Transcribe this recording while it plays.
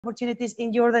opportunities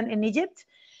in Jordan and Egypt.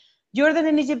 Jordan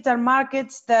and Egypt are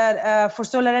markets that, for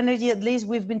solar energy at least,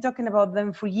 we've been talking about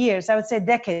them for years, I would say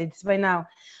decades by now.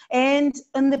 And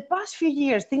in the past few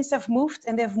years, things have moved,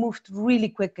 and they've moved really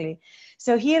quickly.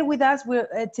 So here with us, we're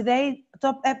today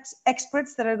top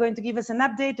experts that are going to give us an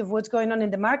update of what's going on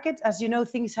in the market. As you know,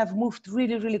 things have moved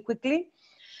really, really quickly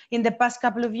in the past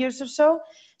couple of years or so.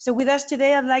 So with us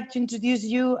today, I'd like to introduce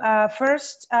you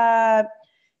first,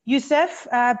 Youssef.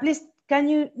 Please, can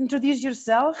you introduce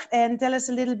yourself and tell us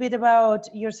a little bit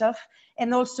about yourself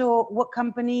and also what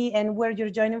company and where you're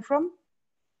joining from?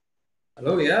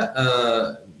 Hello,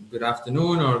 good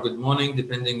afternoon or good morning,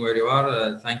 depending where you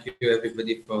are. Thank you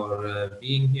everybody for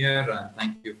being here, and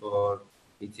thank you for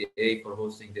ETA for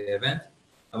hosting the event.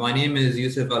 My name is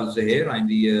Youssef Al-Zuhair. I'm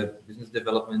the Business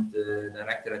Development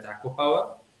Director at ACWA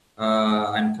Power.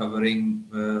 I'm covering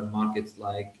markets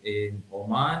like in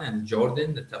Oman and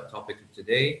Jordan, the top topic of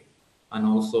today, and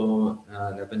also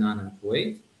Lebanon and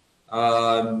Kuwait.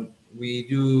 We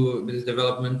do business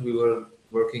development. We were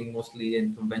working mostly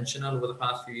in conventional over the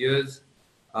past few years.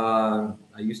 I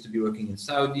used to be working in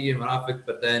Saudi and Marafiq,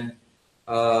 but then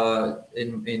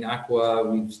in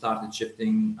ACWA, we've started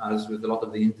shifting, as with a lot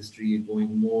of the industry,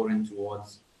 going more in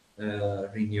towards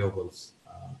renewables.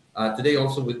 Today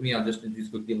also with me, I'll just introduce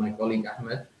quickly my colleague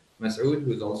Ahmed Masoud,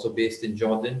 who's also based in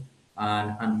Jordan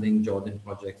and handling Jordan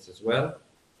projects as well.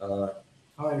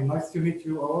 Hi, nice to meet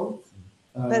you all.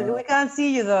 But we can't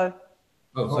see you though.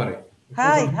 Oh, sorry.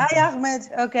 Hi Ahmed.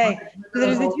 Okay, so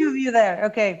there's the two of you there.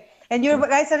 Okay, and you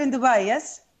guys are in Dubai,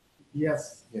 yes?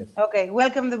 Yes. Okay,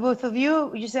 welcome the both of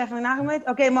you, Youssef and Ahmed.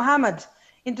 Okay, Mohammed,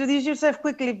 introduce yourself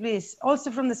quickly, please. Also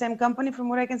from the same company, from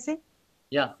what I can see.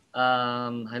 Yeah.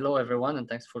 Hello everyone, and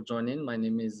thanks for joining. My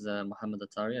name is Mohammed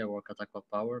Atari. I work at ACWA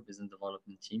Power Business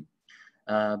Development Team.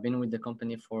 Been with the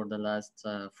company for the last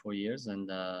 4 years, and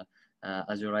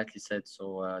as you rightly said,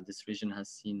 so this region has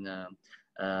seen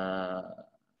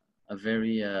a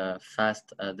very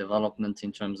fast development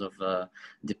in terms of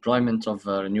deployment of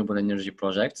renewable energy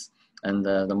projects, and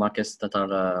the markets that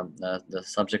are the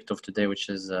subject of today, which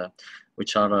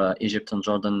are Egypt and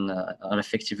Jordan, are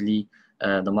effectively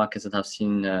the markets that have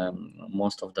seen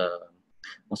most of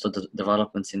the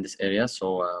developments in this area.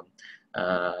 So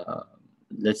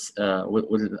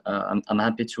I'm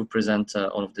happy to present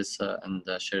all of this and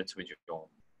share it with you all.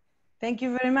 Thank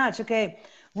you very much. Okay,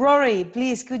 Rory,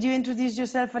 please, could you introduce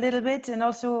yourself a little bit, and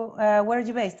also where are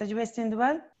you based? Are you based in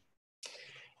Dubai?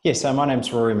 Yes, so my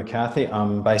name's Rory McCarthy.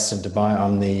 I'm based in Dubai.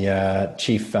 I'm the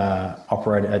Chief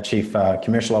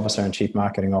Commercial Officer and Chief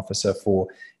Marketing Officer for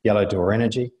Yellow Door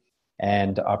Energy.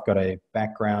 And I've got a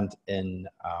background in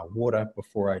water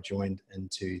before I joined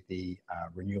into the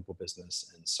renewable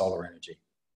business and solar energy.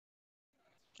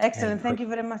 Excellent, thank you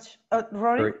very much.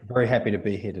 Rory? Very happy to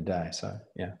be here today, so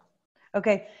yeah.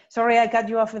 Okay, sorry I cut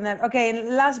you off in there. Okay,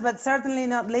 and last but certainly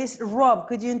not least, Rob,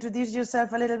 could you introduce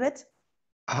yourself a little bit?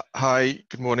 Hi,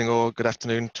 good morning or good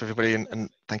afternoon to everybody, and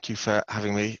thank you for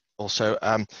having me also.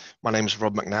 My name is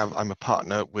Rob McNabb. I'm a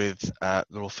partner with the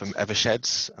law firm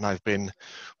Eversheds, and I've been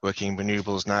working in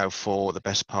renewables now for the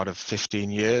best part of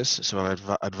 15 years. So I've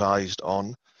advised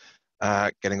on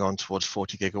getting on towards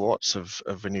 40 gigawatts of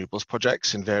renewables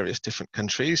projects in various different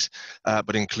countries,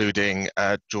 but including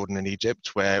Jordan and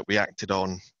Egypt, where we acted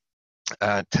on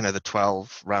 10 of the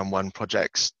 12 round 1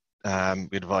 projects.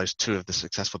 We advised 2 of the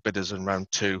successful bidders in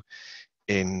round 2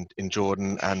 in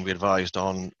Jordan, and we advised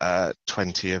on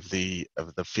 20 of the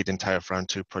feed-in tariff round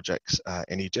 2 projects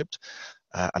in Egypt,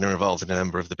 and are involved in a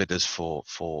number of the bidders for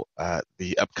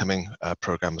the upcoming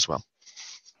program as well.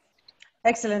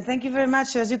 Excellent, thank you very much.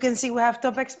 So as you can see, we have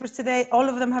top experts today. All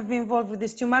of them have been involved with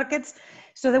these 2 markets.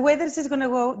 So the way this is going to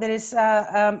go, there is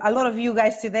a lot of you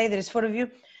guys today. There is 4 of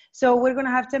you. So we're going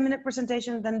to have 10-minute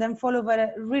presentations, and then followed by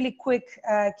a really quick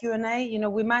Q&A. You know,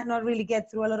 we might not really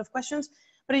get through a lot of questions,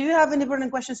 but if you have any burning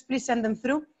questions, please send them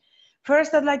through.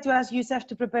 First, I'd like to ask Youssef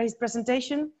to prepare his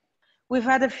presentation. We've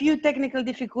had a few technical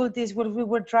difficulties when we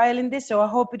were trialing this, so I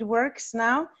hope it works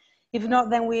now. If not,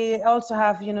 then we also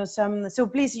have, you know, some. So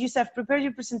please, Youssef, prepare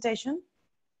your presentation.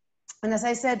 And as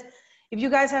I said, if you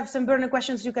guys have some burning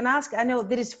questions, you can ask. I know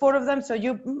there is 4 of them, so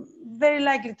you're very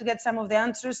likely to get some of the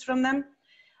answers from them.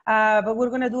 But we're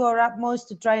going to do our utmost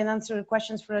to try and answer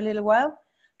questions for a little while.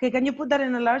 Okay, can you put that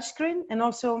in a large screen, and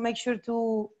also make sure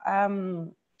to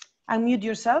unmute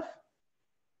yourself?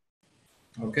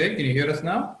 Okay, can you hear us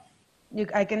now?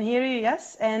 I can hear you,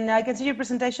 yes, and I can see your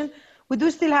presentation. We do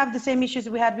still have the same issues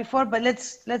we had before, but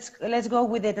let's go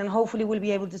with it, and hopefully we'll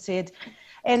be able to see it.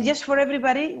 And just for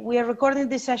everybody, we are recording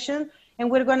this session, and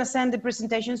we're going to send the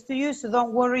presentations to you. So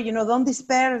don't worry, you know, don't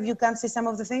despair if you can't see some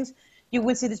of the things. you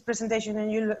will see this presentation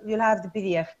and you'll have the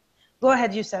PDF. Go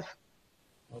ahead, Youssef.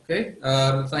 Okay,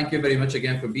 thank you very much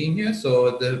again for being here.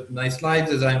 So my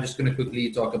slides is I'm just going to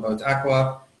quickly talk about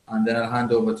ACWA, and then I'll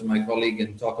hand over to my colleague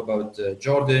and talk about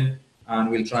Jordan, and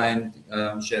we'll try and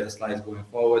share the slides going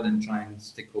forward and try and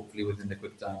stick hopefully within the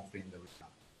quick time frame that we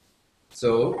have.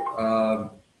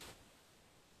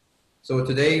 So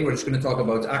today we're just going to talk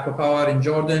about ACWA Power in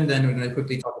Jordan, then we're going to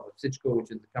quickly talk about Citgo,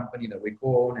 which is the company that we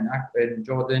co-own in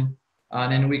Jordan,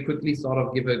 and then we quickly sort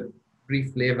of give a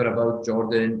brief flavor about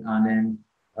Jordan, and then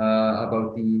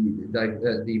about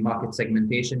the market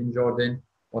segmentation in Jordan,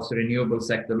 what's the renewable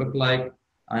sector look like,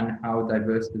 and how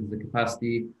diverse is the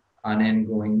capacity, and then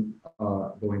going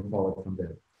forward from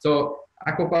there. So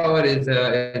ACWA Power is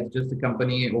just a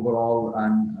company overall,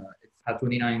 and it has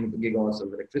 29 gigawatts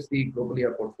of electricity globally,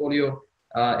 our portfolio.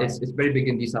 It's very big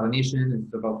in desalination.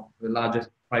 It's about the largest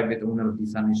private owner of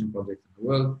desalination projects in the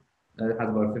world. It has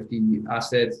about 50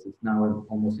 assets. It's now in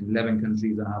almost 11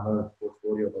 countries and have a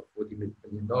portfolio of about $40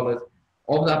 billion.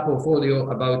 Of that portfolio,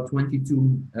 about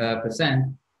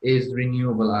 22% is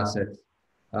renewable assets.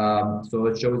 So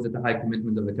it shows that the high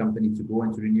commitment of the company to go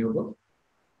into renewable.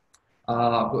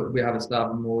 We have a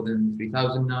staff of more than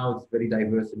 3,000 now. It's very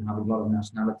diverse and have a lot of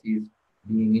nationalities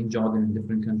being in Jordan in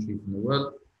different countries in the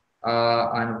world.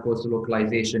 And of course, the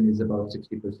localization is about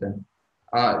 60%.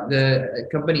 The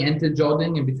company entered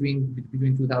Jordan in between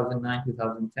 2009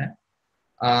 2010,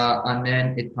 and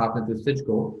then it partnered with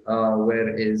Citgo,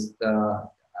 where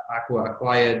ACWA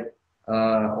acquired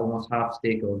almost half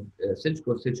stake of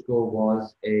Citgo. Citgo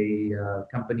was a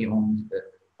company owned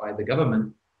by the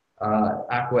government.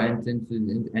 ACWA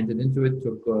entered into it,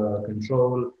 took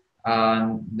control,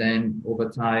 and then over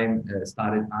time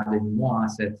started adding more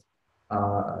assets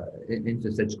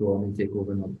into Citgo and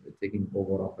taking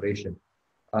over operation.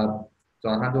 So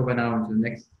I'll hand over now to the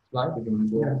next slide. If you want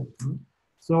to go. Yeah.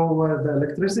 So the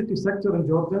electricity sector in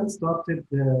Jordan started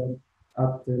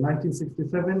at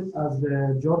 1967 as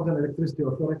the Jordan Electricity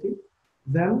Authority.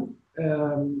 Then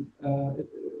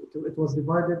it was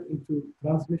divided into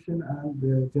transmission and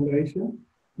generation.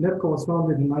 NEPCO was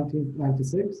founded in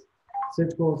 1996.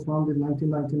 Citgo was founded in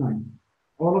 1999.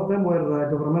 All of them were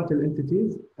governmental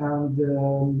entities, and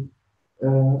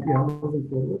yeah, moving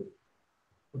forward.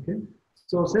 Okay.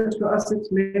 So Citgo assets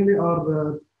mainly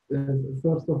are,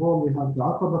 first of all, we have the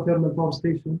Aqaba Thermal Power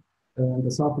Station in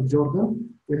the south of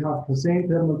Jordan. We have Hussein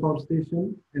Thermal Power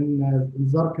Station in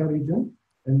Zarqa region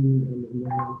in the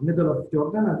middle of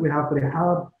Jordan, and we have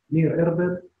Rihab near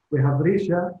Erbil. We have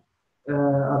Risha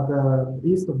at the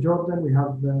east of Jordan. We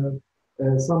have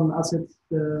some assets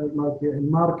like in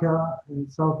Marka, in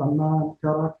South Amman,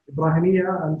 Karak,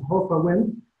 Ibrahimiyya, and Hofa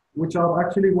Wind, which are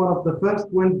actually one of the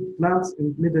first wind plants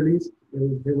in the Middle East.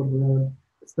 They were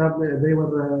established. They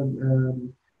were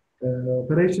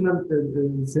operational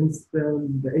since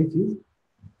the 80s.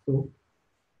 So,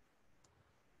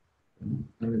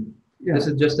 yeah. This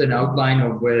is just an outline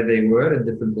of where they were in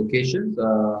different locations.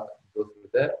 Go through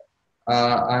that.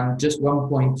 And just one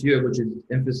point here, which is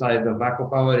emphasized of ACWA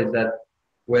Power, is that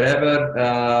wherever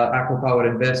ACWA Power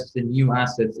invests in new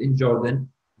assets in Jordan,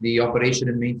 the operation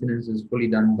and maintenance is fully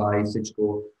done by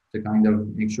Citgo to kind of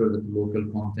make sure that the local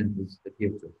content is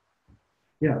adhered to.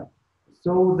 Yeah.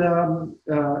 So the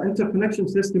interconnection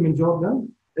system in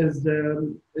Jordan is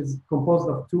composed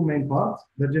of two main parts: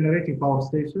 the generating power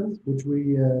stations, which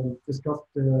we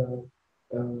discussed a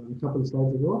couple of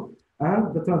slides ago,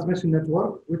 and the transmission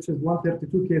network, which is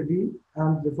 132 kV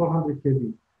and the 400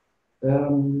 kV.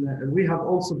 We have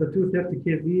also the 230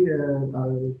 kV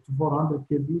to 400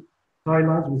 kV tie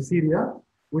lines with Syria,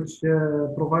 which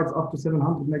provides up to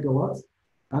 700 megawatts.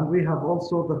 And we have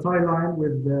also the tie line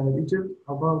with Egypt,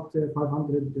 about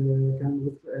 500,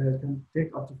 can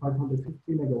take up to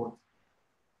 550 megawatts.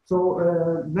 So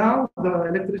now the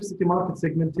electricity market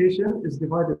segmentation is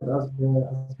divided as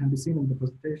can be seen in the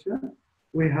presentation.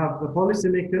 We have the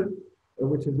policymaker,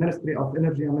 which is Ministry of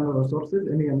Energy and Mineral Resources,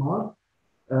 MEMR.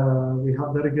 We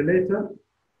have the regulator,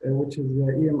 which is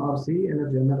the EMRC,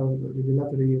 Energy and Mineral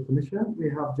Regulatory Commission. We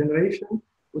have generation,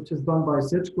 which is done by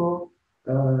Citgo,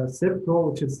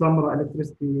 SEPCO, which is Samra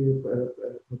Electricity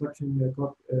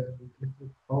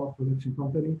Power Production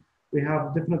Company. We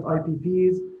have different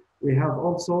IPPs. We have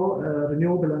also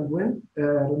renewable and wind,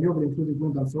 renewable including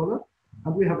wind and solar,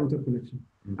 and we have interconnection.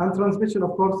 And transmission,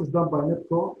 of course, is done by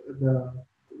NEPCO,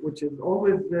 which is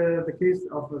always the case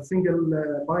of a single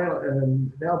buyer.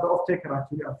 They are the off-taker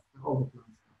actually of all the plants.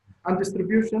 And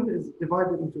distribution is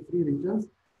divided into three regions: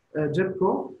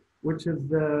 JEPCO, which is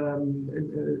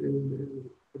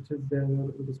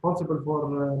responsible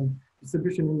for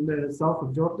distribution in the south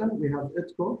of Jordan. We have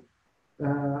ITCO,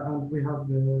 and we have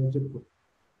the JIPCO.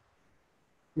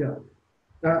 Yeah.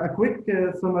 A quick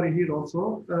summary here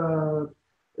also.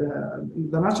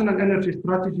 The National Energy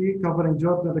Strategy covering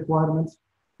Jordan requirements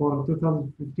for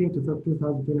 2015 to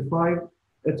 2025,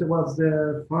 it was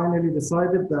finally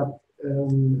decided that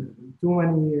too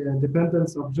many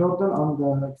dependence of Jordan on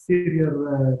the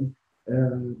exterior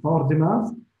power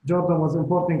demands. Jordan was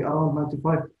importing around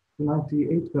 95 to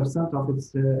 98% of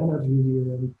its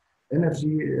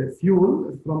energy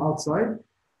fuel from outside.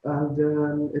 And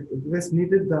this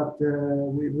needed that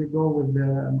we go with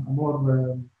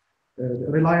more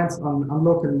reliance on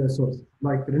local sources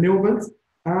like renewables,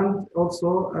 and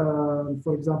also,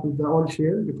 for example, the oil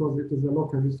shale, because it is a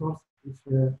local resource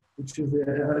which is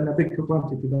in a big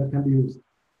quantity that can be used.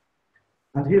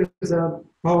 And here is the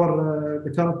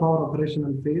current power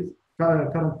operational phase,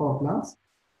 current power plants.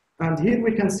 And here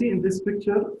we can see in this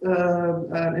picture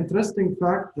an interesting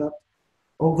fact that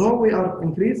although we are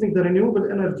increasing the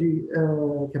renewable energy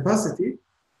capacity,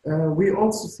 we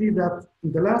also see that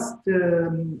in the last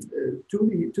 2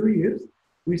 years,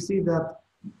 we see that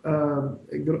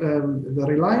the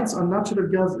reliance on natural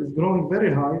gas is growing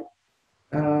very high.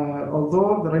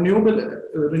 Although the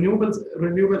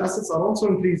renewable assets are also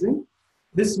increasing,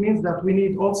 this means that we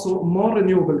need also more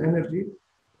renewable energy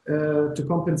to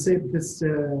compensate this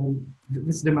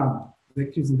demand, the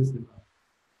increase in this demand.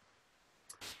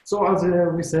 So as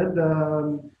we said,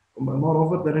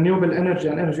 moreover, the Renewable Energy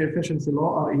and Energy Efficiency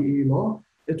Law, REE law,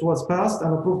 it was passed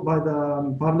and approved by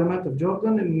the Parliament of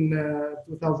Jordan in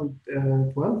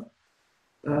 2012.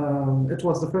 It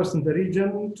was the first in the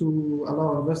region to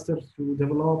allow investors to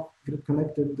develop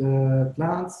grid-connected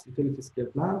plants, utility-scale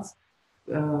plants.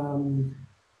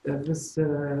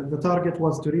 The target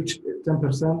was to reach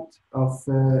 10% of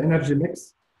energy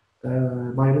mix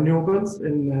by renewables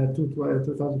in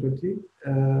 2020.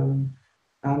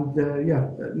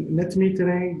 Net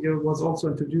metering was also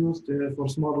introduced for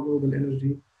small renewable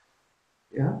energy.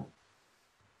 Yeah.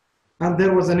 And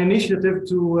there was an initiative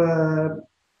to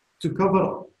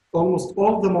cover almost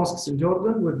all the mosques in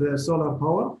Jordan with solar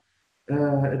power.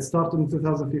 It started in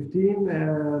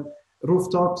 2015.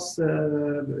 Rooftops,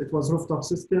 it was rooftop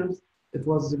systems. It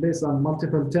was based on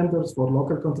multiple tenders for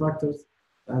local contractors.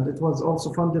 And it was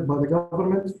also funded by the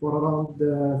government for around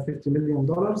 $50 million.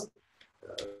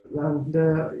 And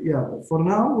for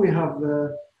now we have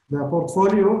the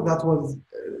portfolio that was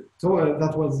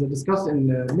discussed in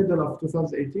the middle of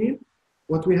 2018.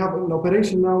 What we have in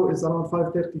operation now is around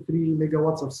 533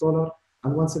 megawatts of solar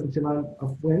and 179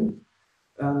 of wind.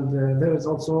 And there is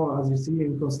also, as you see,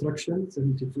 in construction,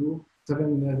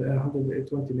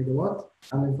 720 megawatt,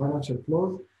 and in financial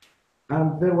close.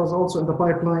 And there was also in the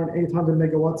pipeline 800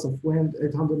 megawatts of wind,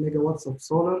 800 megawatts of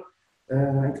solar,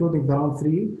 including the round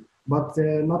 3, but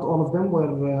not all of them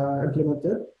were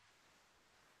implemented.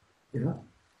 Yeah.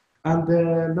 And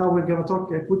now we're going to talk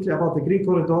quickly about the Green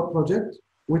Corridor project,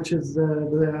 which is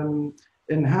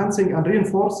enhancing and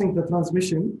reinforcing the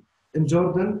transmission in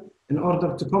Jordan in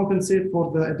order to compensate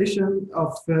for the addition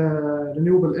of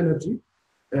renewable energy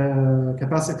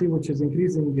capacity, which is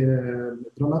increasing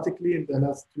dramatically in the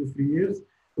last 2-3 years,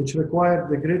 which required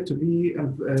the grid to be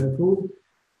improved.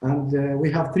 And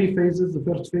we have 3 phases. The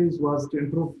first phase was to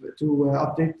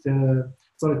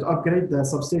upgrade the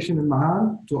substation in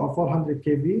Mahan to a 400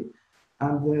 kV.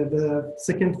 And the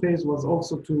second phase was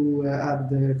also to add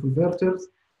the converters.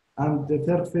 And the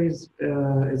third phase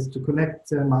is to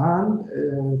connect Mahan,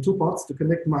 2 parts, to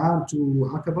connect Mahan to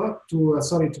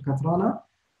Katrana,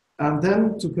 and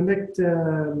then to connect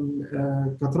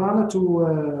Katrana to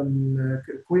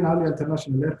Queen Ali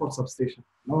International Airport substation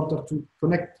in order to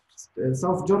connect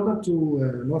South Jordan to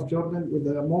North Jordan with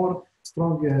a more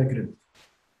strong grid.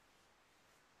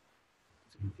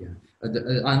 Yeah.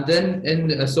 And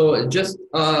then, so just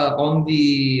on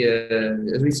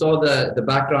the, we saw the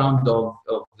background of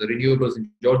the renewables in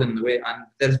Jordan in the way, and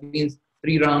there's been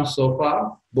 3 rounds so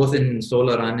far, both in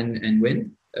solar and in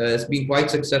wind. It's been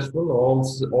quite successful.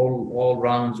 All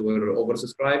rounds were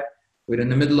oversubscribed. We're in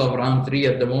the middle of round 3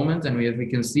 at the moment, and we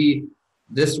can see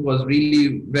this was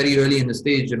really very early in the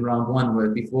stage in round 1, where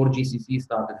before GCC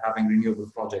started having renewable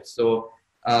projects. So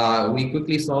we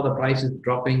quickly saw the prices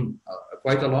dropping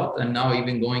quite a lot, and now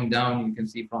even going down. You can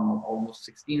see from almost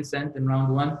 16 cents in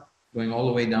round 1, going all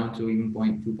the way down to even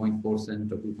 2.4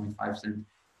 cents or 2.5 cents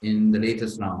in the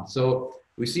latest round. So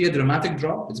we see a dramatic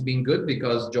drop. It's been good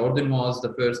because Jordan was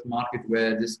the first market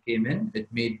where this came in. It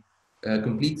made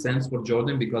complete sense for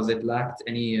Jordan because it lacked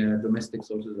any domestic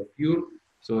sources of fuel.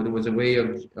 So there was a way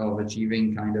of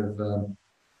achieving kind of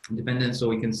independence. So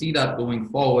we can see that going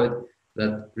forward,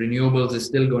 that renewables is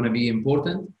still going to be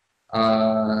important.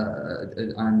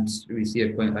 and we see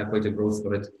quite a growth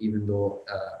for it, even though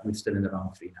we're still in the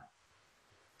round 3 now.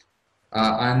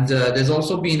 And there's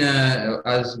also been,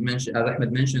 as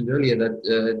Ahmed mentioned earlier, that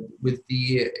with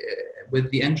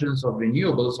the entrance of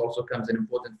renewables also comes an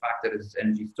important factor is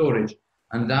energy storage,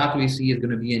 and that we see is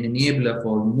going to be an enabler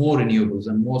for more renewables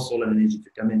and more solar energy to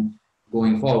come in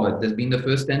going forward. There's been the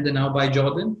first tender now by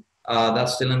Jordan.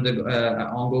 That's still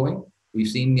ongoing. We've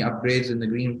seen the upgrades in the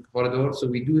green corridor, so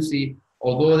we do see,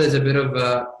 although there's a bit of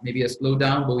maybe a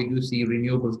slowdown, but we do see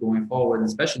renewables going forward,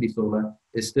 especially solar,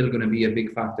 is still going to be a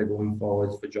big factor going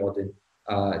forward for Jordan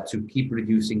to keep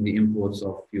reducing the imports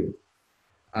of fuel.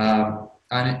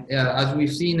 As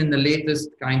we've seen in the latest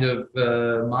kind of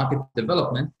market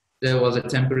development, there was a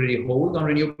temporary hold on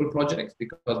renewable projects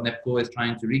because NEPCO is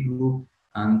trying to regroup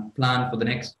and plan for the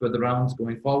next further rounds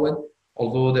going forward.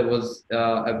 Although there was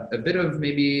a bit of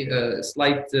maybe a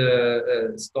slight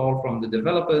stall from the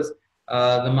developers,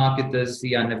 the market does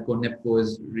see, and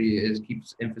NEPCO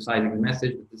keeps emphasizing the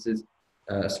message that this is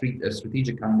a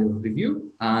strategic kind of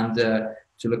review, and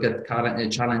to look at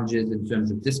current challenges in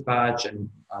terms of dispatch and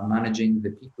managing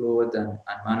the peak load and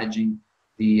managing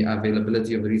the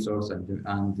availability of the resource and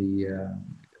the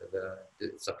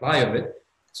supply of it.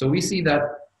 So we see that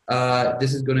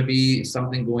this is going to be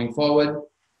something going forward.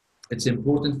 It's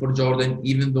important for Jordan,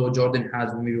 even though Jordan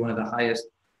has maybe one of the highest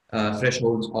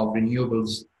thresholds of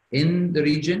renewables in the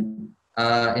region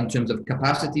in terms of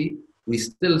capacity. We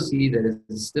still see there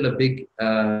is still a big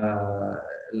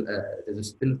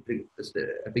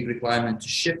requirement to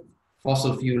shift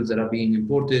fossil fuels that are being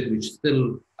imported, which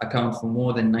still account for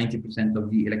more than 90% of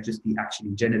the electricity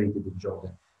actually generated in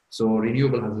Jordan. So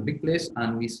renewable has a big place,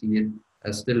 and we see it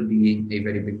as still being a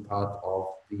very big part of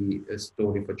the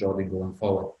story for Jordan going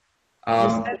forward.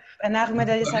 And Ahmed,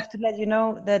 I just have to let you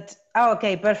know that,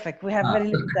 okay, perfect. We have very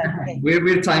little time. Okay.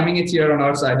 We're timing it here on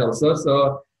our side also.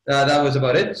 So that was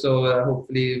about it. So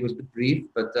hopefully it was a bit brief,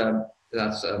 but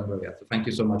that's where we are. So thank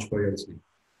you so much for your listening.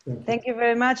 Thank you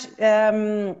very much.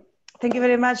 Thank you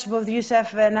very much, both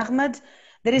Youssef and Ahmed.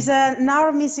 There is an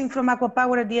hour missing from ACWA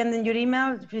Power at the end in your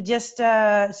email. Just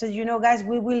so you know, guys,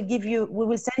 we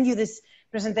will send you this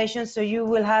presentation, so you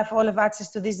will have all of access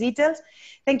to these details.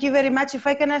 Thank you very much. If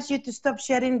I can ask you to stop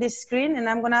sharing this screen, and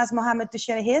I'm going to ask Mohammed to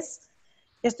share his,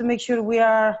 just to make sure we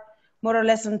are more or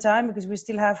less on time, because we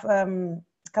still have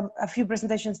a few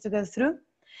presentations to go through.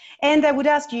 And I would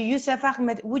ask you, Youssef,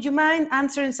 Ahmed, would you mind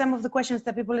answering some of the questions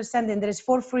that people are sending? There is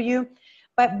 4 for you,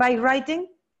 but by writing.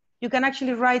 You can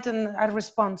actually write on a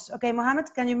response. Okay,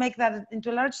 Mohammed, can you make that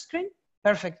into a large screen?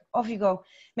 Perfect, off you go.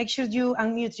 Make sure you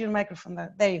unmute your microphone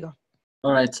there. There you go.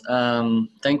 All right,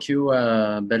 thank you,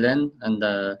 Belen. And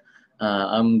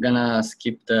I'm gonna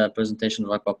skip the presentation of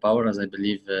ACWA Power, as I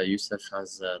believe Youssef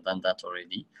has done that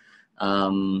already.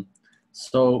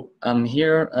 So I'm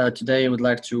here today. I would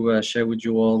like to share with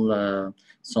you all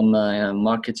some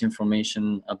market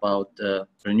information about the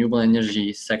renewable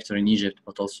energy sector in Egypt,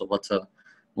 but also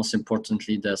most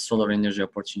importantly, the solar energy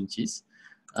opportunities.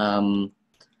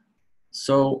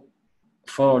 So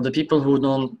for the people who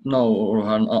don't know or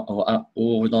are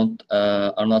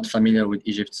not familiar with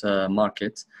Egypt's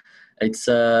market, it's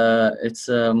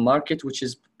a market which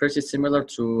is pretty similar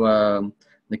to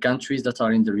the countries that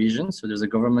are in the region. So there's a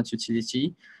government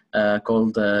utility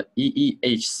called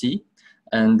EEHC,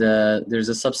 and there's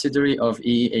a subsidiary of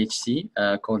EEHC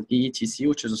called EETC,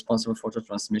 which is responsible for the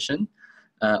transmission.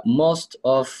 Most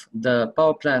of the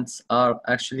power plants are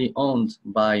actually owned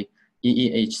by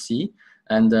EEHC,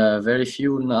 and very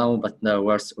few now, but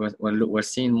we're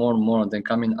seeing more and more of them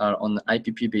coming are on the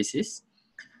IPP basis.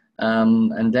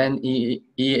 And then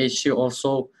EEHC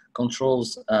also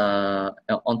controls,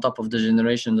 on top of the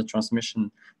generation, the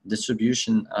transmission,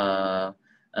 distribution,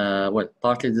 well,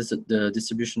 partly the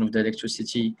distribution of the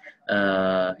electricity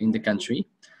in the country.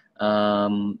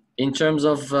 In terms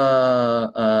of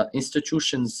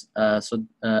institutions, so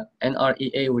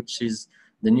NREA, which is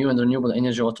the New and Renewable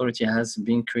Energy Authority, has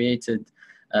been created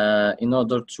in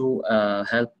order to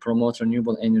help promote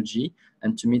renewable energy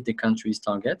and to meet the country's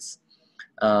targets.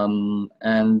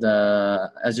 And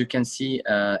as you can see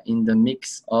in the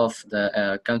mix of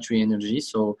the country energy,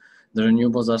 so the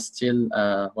renewables are still,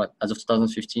 well, as of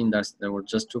 2015, there were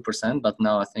just 2%, but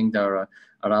now I think they're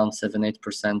around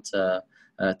 7–8%.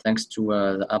 Thanks to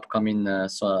the upcoming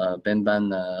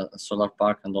Benban solar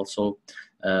park, and also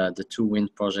the 2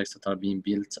 wind projects that are being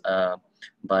built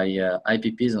by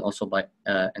IPPs and also by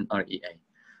NREA.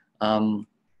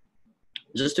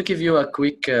 Just to give you a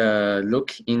quick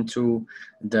look into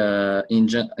the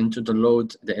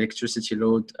load, the electricity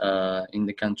load in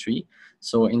the country.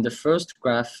 So in the first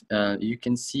graph, you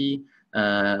can see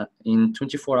in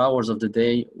 24 hours of the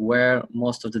day where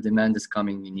most of the demand is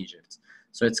coming in Egypt.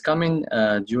 So it's coming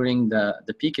during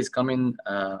the peak is coming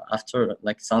after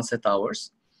like sunset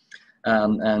hours.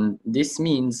 And this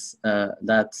means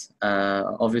that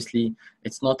obviously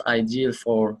it's not ideal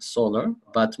for solar,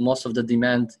 but most of the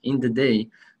demand in the day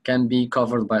can be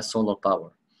covered by solar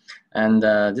power. And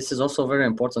this is also very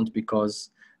important because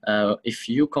if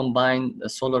you combine the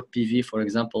solar PV, for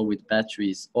example, with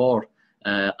batteries, or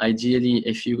ideally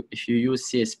if you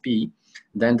use CSP,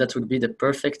 then that would be the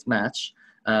perfect match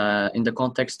in the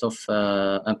context of,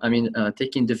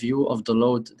 taking the view of the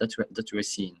load that we're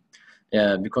seeing.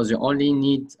 Because you only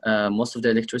need most of the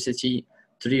electricity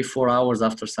 3-4 hours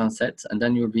after sunset, and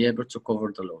then you'll be able to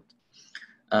cover the load.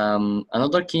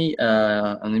 Another key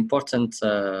and important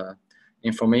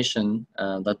information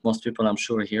that most people I'm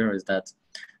sure hear is that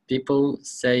people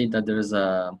say that there is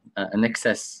an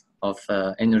excess of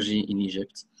energy in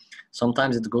Egypt.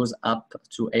 Sometimes it goes up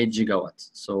to 8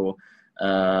 gigawatts. So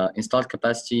installed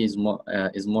capacity is more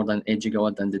than 8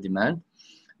 gigawatt than the demand.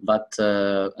 But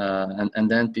and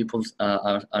then people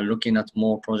are looking at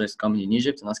more projects coming in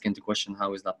Egypt and asking the question,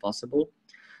 how is that possible?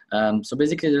 So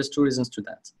basically, there's two reasons to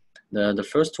that. The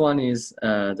first one is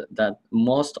that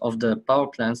most of the power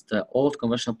plants, the old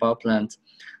conventional power plant,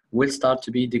 will start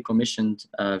to be decommissioned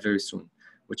very soon,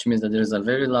 which means that there's a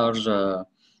very large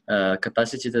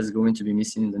capacity that's going to be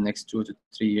missing in the next 2 to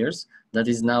 3 years that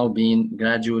is now being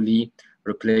gradually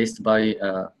replaced by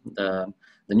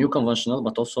the new conventional,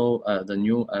 but also the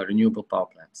new renewable power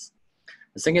plants.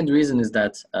 The second reason is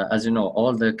that, as you know,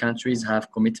 all the countries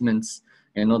have commitments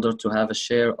in order to have a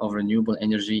share of renewable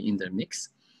energy in their mix.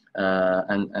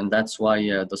 And that's why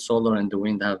the solar and the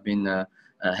wind have been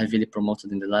heavily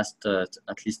promoted in the last,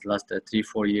 at least the last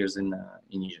 3-4 years in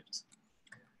Egypt.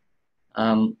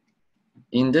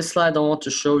 In this slide, I want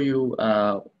to show you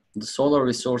the solar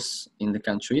resource in the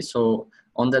country. So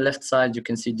on the left side, you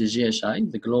can see the GHI,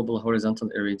 the Global Horizontal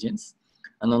Irradiance.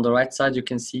 And on the right side, you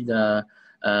can see the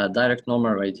direct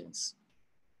normal radiance.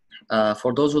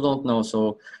 For those who don't know,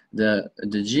 so the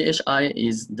GHI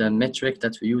is the metric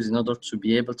that we use in order to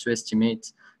be able to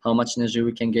estimate how much energy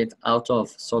we can get out of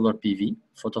solar PV,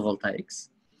 photovoltaics.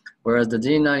 Whereas the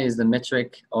DNI is the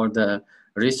metric or the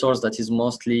resource that is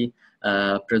mostly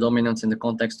predominant in the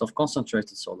context of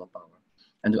concentrated solar power.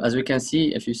 And as we can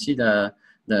see, if you see the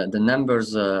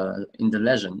numbers in the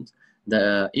legend,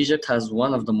 Egypt has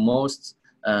one of the most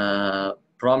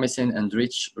promising and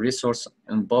rich resource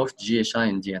in both GHI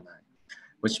and DNI,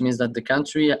 which means that the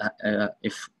country,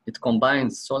 if it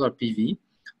combines solar PV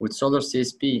with solar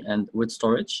CSP and with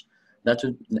storage,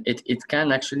 it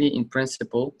can actually, in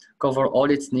principle, cover all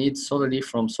its needs solely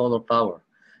from solar power.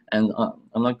 And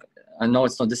I know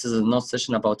it's not, this is not a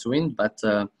session about wind, but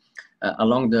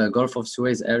along the Gulf of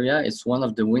Suez area, it's one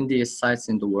of the windiest sites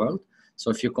in the world. So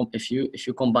if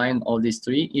you combine all these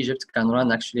three, Egypt can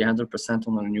run actually 100%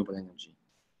 on renewable energy.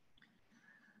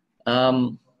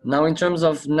 Now, in terms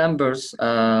of numbers,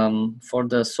 for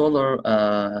the solar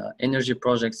energy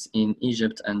projects in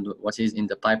Egypt and what is in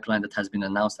the pipeline that has been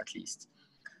announced at least.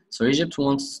 So Egypt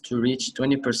wants to reach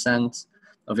 20%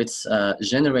 of its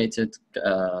generated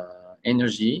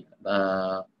energy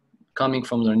coming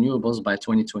from the renewables by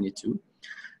 2022.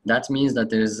 That means that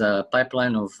there is a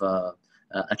pipeline of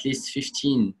at least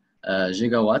 15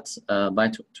 gigawatts by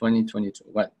 2022.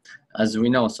 Well, as we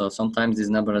know, so sometimes these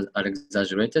numbers are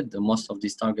exaggerated. Most of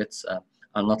these targets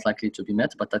are not likely to be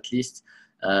met, but at least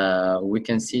we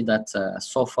can see that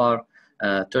so far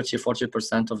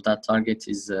 30–40% of that target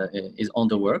is on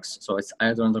the works. So it's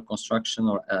either under construction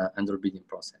or under bidding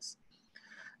process.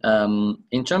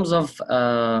 In terms of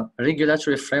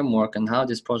regulatory framework and how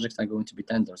these projects are going to be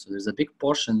tendered, so there's a big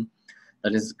portion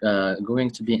that is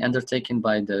going to be undertaken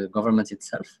by the government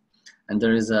itself. And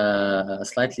there is a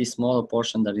slightly smaller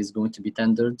portion that is going to be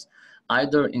tendered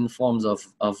either in forms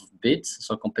of bids,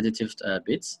 so competitive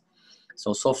bids.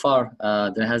 So far,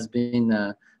 there has been,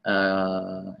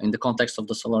 in the context of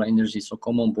the solar energy, so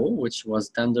Komombo, which was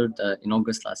tendered in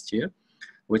August last year,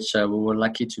 which we were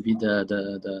lucky to be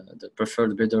the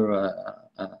preferred bidder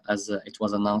as it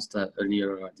was announced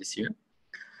earlier this year.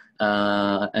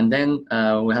 And then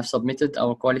we have submitted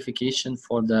our qualification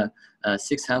for the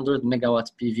 600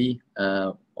 megawatt PV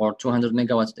or 200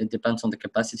 megawatts, it depends on the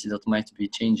capacity that might be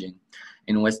changing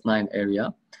in West Nile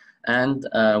area. And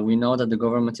we know that the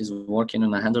government is working on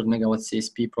a 100 megawatt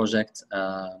CSP project,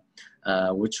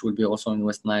 which will be also in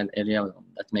West Nile area.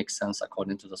 That makes sense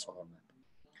according to the solar map.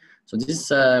 So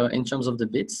this, in terms of the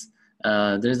bids,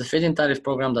 there is the feed-in tariff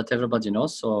program that everybody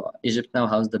knows. So Egypt now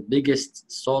has the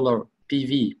biggest solar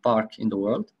PV park in the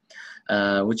world.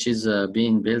 which is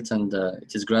being built, and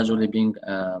it is gradually being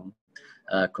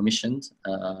commissioned.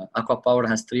 ACWA Power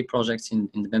has 3 projects in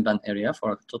the Benban area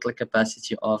for a total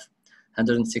capacity of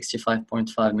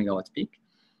 165.5 megawatt peak.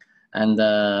 And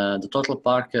the total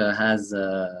park has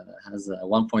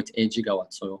 1.8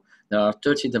 gigawatts. So there are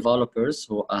 30 developers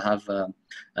who have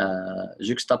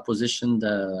juxtapositioned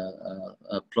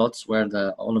plots where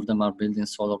all of them are building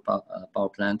solar power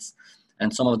plants.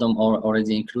 And some of them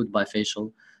already include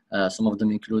bifacial. Some of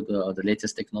them include the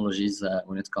latest technologies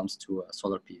when it comes to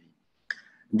solar PV.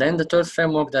 Then the third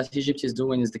framework that Egypt is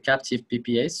doing is the captive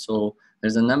PPAs. So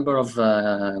there's a number of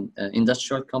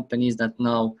industrial companies that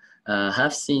now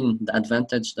have seen the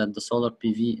advantage that the solar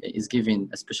PV is giving,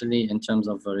 especially in terms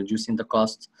of reducing the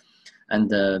cost and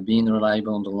being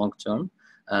reliable on the long term.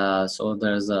 So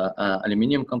there's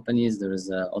aluminum companies,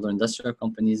 there's other industrial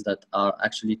companies that are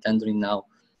actually tendering now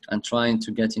and trying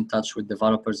to get in touch with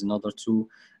developers in order to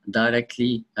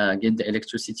directly get the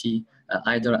electricity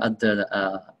either at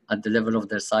the level of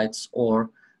their sites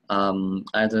or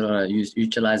either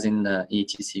utilizing the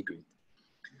ETC grid.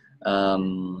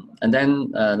 And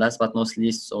then last but not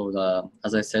least, so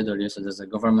as I said earlier, so there's a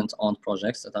government-owned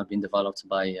projects that have been developed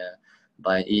by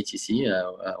ETC,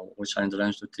 which are in the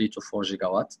range of 3 to 4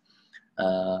 gigawatts.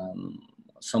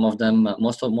 Some of them,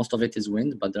 most of it is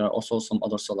wind, but there are also some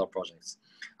other solar projects.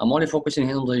 I'm only focusing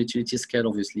here on the utility scale,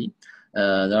 obviously.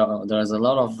 There is a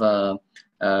lot of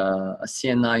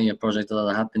CNI projects that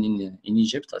are happening in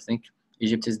Egypt. I think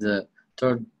Egypt is the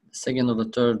second or the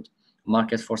third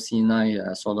market for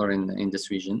CNI solar in this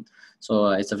region. So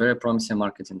it's a very promising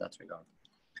market in that regard.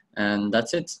 And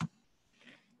that's it.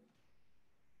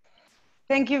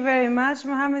 Thank you very much,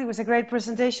 Mohammed. It was a great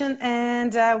presentation.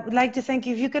 And I would like to thank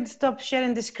you. If you could stop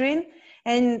sharing the screen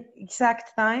in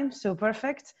exact time, so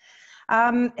perfect.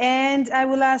 And I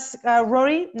will ask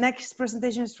Rory, next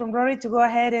presentation is from Rory, to go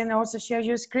ahead and also share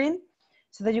your screen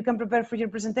so that you can prepare for your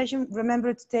presentation.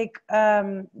 Remember to take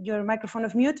your microphone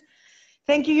off mute.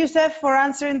 Thank you, Youssef, for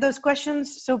answering those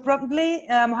questions so promptly.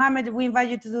 Mohammed, we invite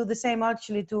you to do the same,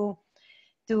 actually,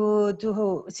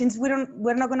 since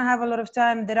we're not going to have a lot of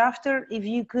time thereafter. If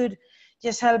you could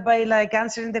just help by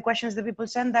answering the questions that people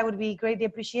send, that would be greatly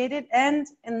appreciated. And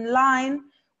in line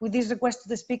with this request to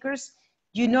the speakers,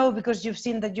 because you've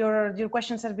seen that your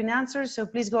questions have been answered, so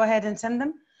please go ahead and send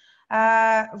them.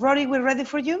 Rory, we're ready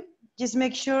for you. Just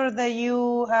make sure that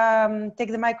you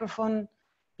take the microphone,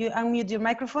 you unmute your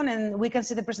microphone, and we can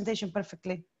see the presentation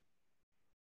perfectly.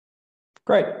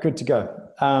 Great, good to go.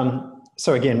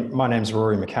 So again, my name's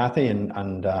Rory McCarthy,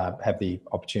 and have the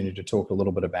opportunity to talk a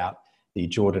little bit about the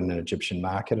Jordan and Egyptian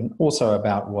market, and also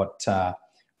about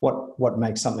what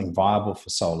makes something viable for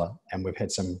solar. And we've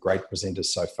had some great presenters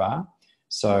so far.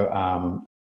 So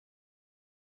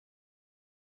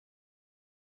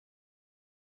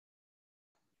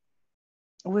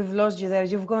we've lost you there.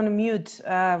 You've gone mute,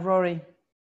 Rory.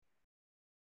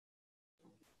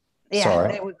 Yeah,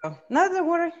 sorry. There we go. No, don't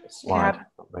worry. Slide,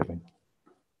 not moving.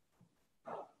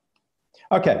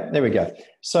 Okay, there we go.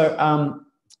 So,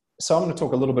 so I'm going to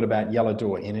talk a little bit about Yellow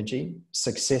Door Energy,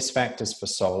 success factors for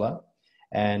solar,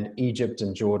 and Egypt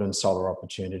and Jordan solar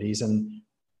opportunities, and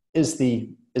is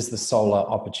the solar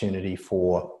opportunity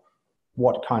for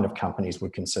what kind of companies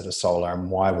would consider solar, and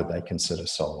why would they consider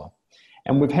solar?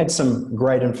 And we've had some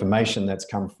great information that's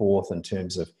come forth in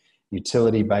terms of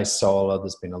utility-based solar.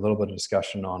 There's been a little bit of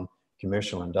discussion on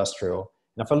commercial, industrial.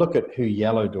 And if I look at who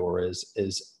Yellow Door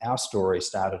is our story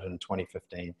started in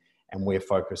 2015, and we're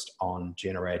focused on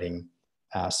generating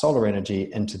solar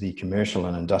energy into the commercial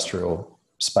and industrial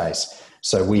space.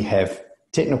 So we have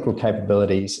technical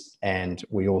capabilities, and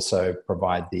we also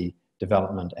provide the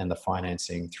development and the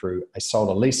financing through a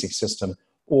solar leasing system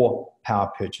or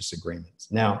power purchase agreements.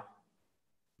 Now,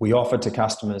 we offer to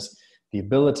customers the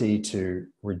ability to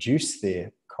reduce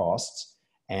their costs,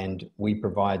 and we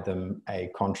provide them a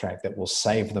contract that will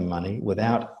save them money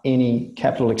without any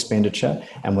capital expenditure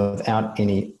and without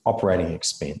any operating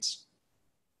expense.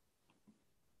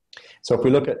 So if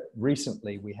we look at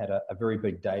recently, we had a very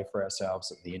big day for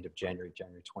ourselves at the end of January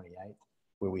 28th,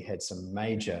 where we had some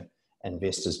major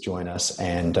investors join us,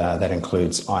 and that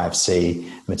includes IFC,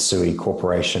 Mitsui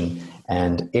Corporation,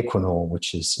 and Equinor,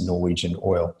 which is Norwegian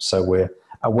oil. So we're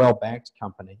a well-backed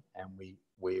company, and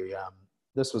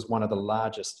this was one of the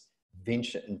largest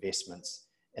venture investments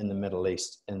in the Middle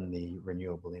East in the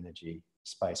renewable energy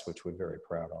space, which we're very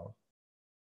proud of.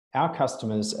 Our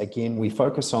customers, again, we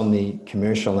focus on the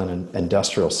commercial and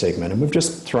industrial segment, and we've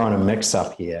just thrown a mix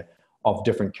up here of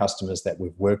different customers that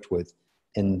we've worked with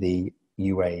in the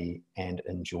UAE and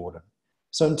in Jordan.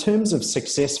 So in terms of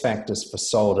success factors for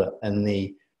solar in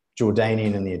the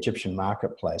Jordanian and the Egyptian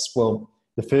marketplace? Well,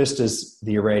 the first is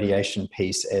the irradiation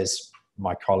piece, as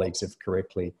my colleagues have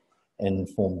correctly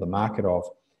informed the market of.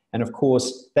 And of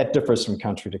course, that differs from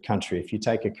country to country. If you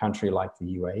take a country like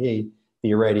the UAE,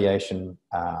 the irradiation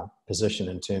position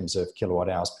in terms of kilowatt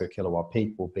hours per kilowatt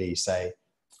peak will be, say,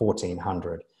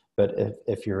 1400. But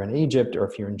if you're in Egypt or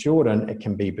if you're in Jordan, it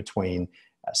can be between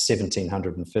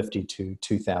 1750 to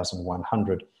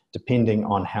 2100, depending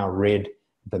on how red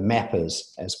the map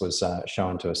is, as was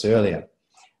shown to us earlier.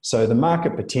 So the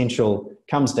market potential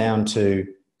comes down to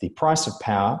the price of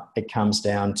power. It comes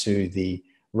down to the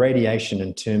radiation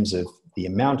in terms of the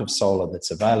amount of solar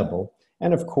that's available.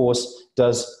 And of course,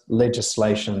 does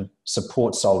legislation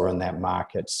support solar in that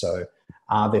market? So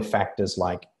are there factors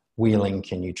like wheeling?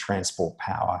 Can you transport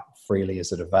power freely?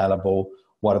 Is it available?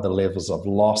 What are the levels of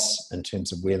loss in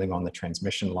terms of wheeling on the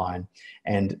transmission line?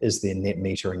 And is there net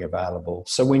metering available?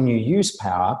 So when you use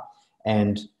power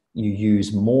and you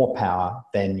use more power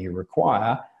than you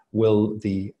require, will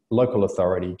the local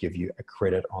authority give you a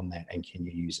credit on that, and can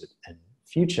you use it in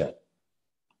future?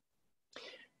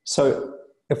 So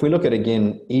if we look at,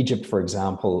 again, Egypt, for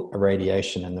example,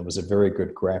 irradiation, and there was a very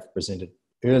good graph presented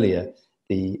earlier,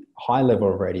 the high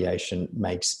level of radiation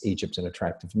makes Egypt an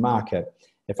attractive market.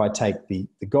 If I take the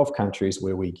Gulf countries,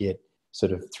 where we get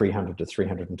sort of 300 to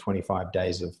 325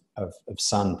 days of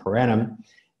sun per annum,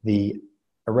 the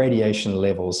irradiation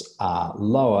levels are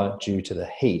lower due to the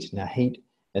heat. Now, heat,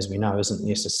 as we know, isn't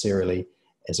necessarily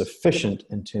as efficient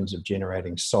in terms of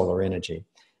generating solar energy.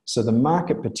 So the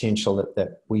market potential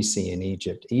that we see in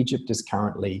Egypt is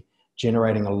currently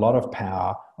generating a lot of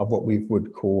power of what we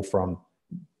would call from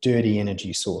dirty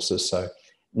energy sources. So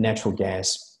natural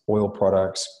gas, oil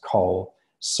products, coal.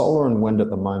 Solar and wind at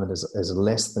the moment is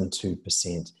less than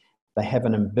 2%. They have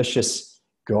an ambitious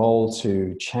goal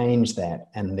to change that,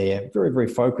 and they're very, very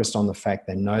focused on the fact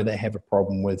they know they have a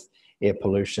problem with air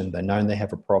pollution. They know they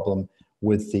have a problem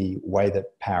with the way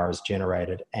that power is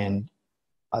generated. And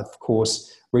of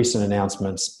course, recent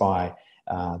announcements by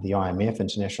the IMF,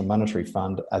 International Monetary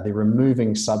Fund, they're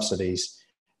removing subsidies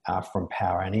from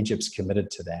power, and Egypt's committed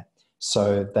to that.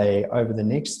 So they, over the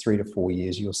next 3 to 4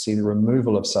 years, you'll see the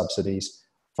removal of subsidies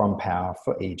from power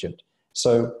for Egypt.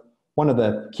 So one of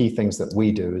the key things that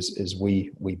we do is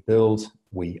we build,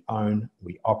 we own,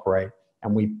 we operate,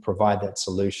 and we provide that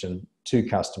solution to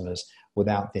customers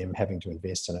without them having to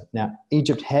invest in it. Now,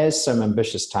 Egypt has some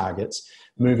ambitious targets,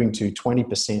 moving to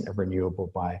 20% of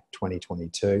renewable by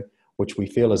 2022, which we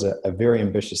feel is a very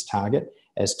ambitious target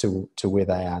as to where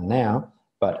they are now,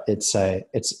 but it's a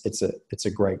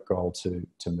great goal to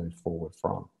move forward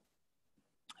from.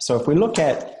 So if we look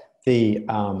at the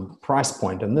price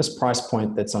point, and this price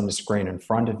point that's on the screen in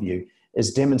front of you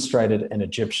is demonstrated in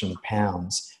Egyptian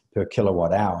pounds per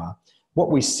kilowatt hour. What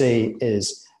we see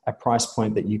is a price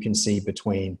point that you can see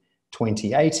between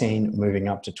 2018 moving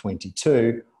up to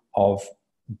 22 of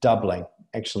doubling,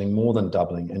 actually more than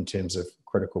doubling in terms of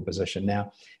critical position.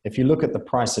 Now, if you look at the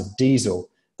price of diesel,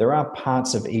 there are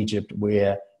parts of Egypt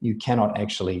where you cannot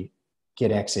actually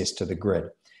get access to the grid.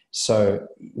 So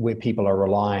where people are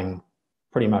relying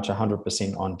pretty much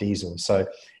 100% on diesel. So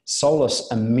solar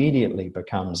immediately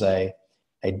becomes a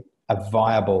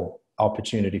viable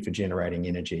opportunity for generating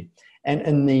energy. And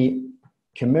in the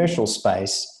commercial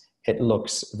space, it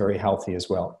looks very healthy as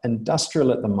well.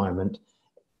 Industrial at the moment,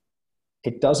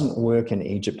 it doesn't work in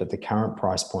Egypt at the current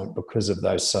price point because of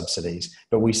those subsidies,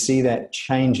 but we see that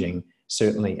changing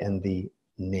certainly in the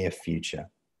near future.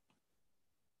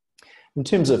 In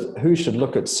terms of who should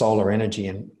look at solar energy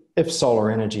and if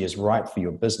solar energy is right for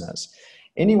your business,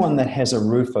 anyone that has a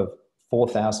roof of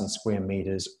 4,000 square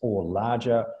meters or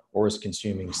larger, or is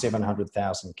consuming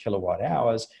 700,000 kilowatt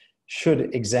hours,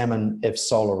 should examine if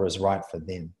solar is right for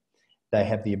them. They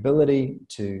have the ability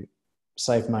to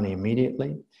save money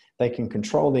immediately. They can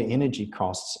control their energy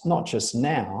costs, not just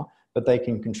now, but they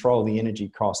can control the energy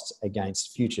costs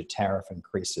against future tariff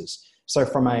increases. So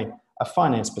from a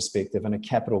finance perspective and a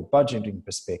capital budgeting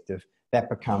perspective, that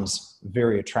becomes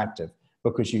very attractive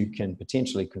because you can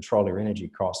potentially control your energy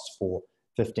costs for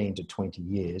 15 to 20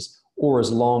 years, or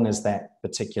as long as that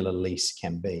particular lease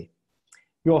can be.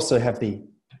 You also have the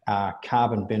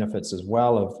carbon benefits as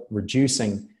well of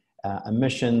reducing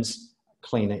emissions,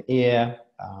 cleaner air,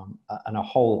 and a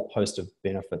whole host of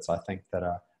benefits, I think, that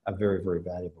are very, very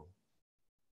valuable.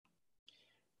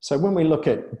 So when we look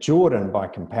at Jordan by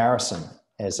comparison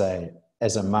as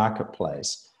a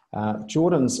marketplace,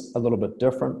 Jordan's a little bit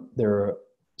different. They're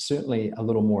certainly a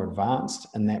little more advanced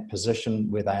in that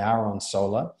position where they are on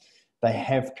solar. They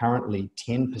have currently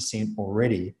 10%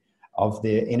 already of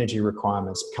their energy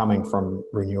requirements coming from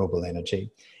renewable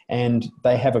energy. And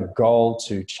they have a goal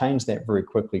to change that very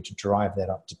quickly to drive that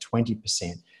up to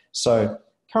 20%. So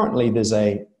currently there's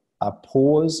a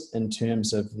pause in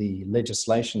terms of the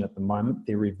legislation at the moment.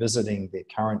 They're revisiting their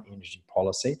current energy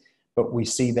policy, but we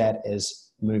see that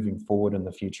as moving forward in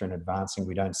the future and advancing.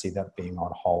 We don't see that being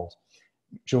on hold.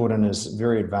 Jordan is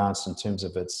very advanced in terms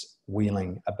of its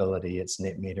wheeling ability, its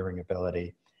net metering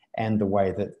ability, and the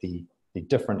way that the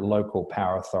different local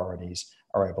power authorities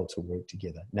are able to work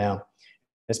together. Now,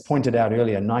 as pointed out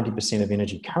earlier, 90% of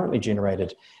energy currently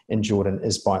generated in Jordan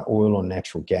is by oil or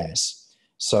natural gas.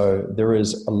 So there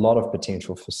is a lot of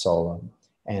potential for solar,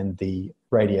 and the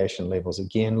radiation levels,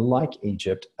 again, like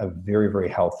Egypt, are very, very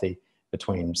healthy,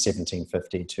 between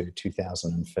 1750 to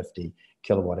 2050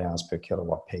 kilowatt hours per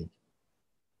kilowatt peak.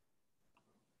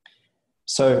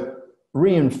 So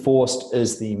reinforced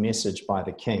is the message by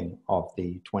the King of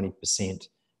the 20%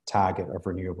 target of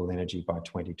renewable energy by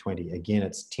 2020. Again,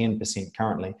 it's 10%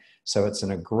 currently, so it's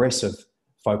an aggressive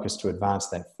focus to advance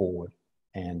that forward,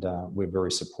 and we're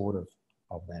very supportive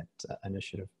of that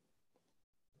initiative.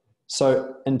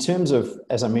 So in terms of,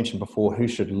 as I mentioned before, who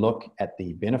should look at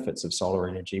the benefits of solar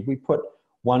energy, we put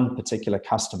one particular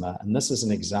customer, and this is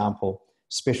an example,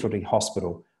 Specialty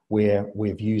Hospital, where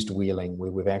we've used wheeling,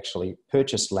 where we've actually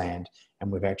purchased land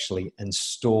and we've actually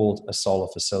installed a solar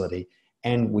facility,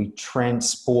 and we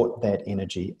transport that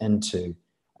energy into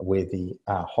where the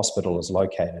hospital is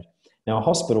located. Now, a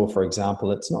hospital, for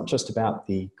example, it's not just about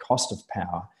the cost of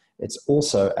power, it's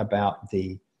also about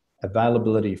the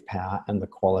availability of power and the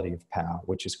quality of power,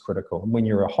 which is critical. And when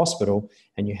you're a hospital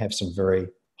and you have some very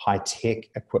high-tech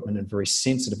equipment and very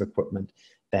sensitive equipment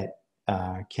that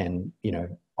can,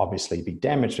 obviously be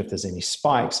damaged if there's any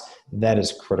spikes, that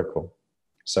is critical.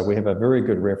 So we have a very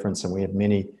good reference, and we have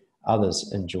many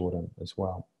others in Jordan as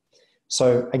well.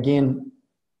 So again,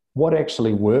 what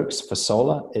actually works for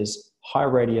solar is high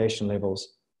radiation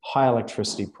levels, high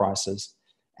electricity prices,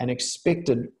 and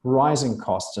expected rising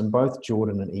costs in both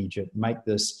Jordan and Egypt make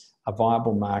this a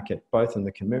viable market, both in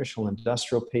the commercial,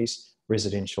 industrial piece,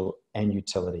 residential, and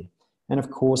utility. And of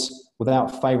course,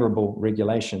 without favorable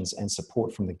regulations and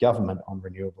support from the government on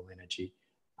renewable energy,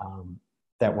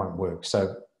 that won't work.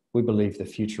 So we believe the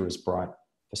future is bright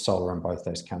for solar in both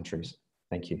those countries.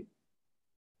 Thank you.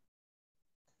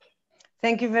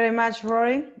 Thank you very much,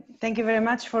 Rory. Thank you very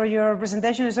much for your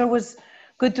presentation. It's always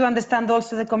good to understand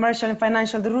also the commercial and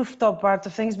financial, the rooftop part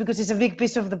of things, because it's a big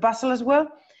piece of the puzzle as well.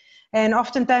 And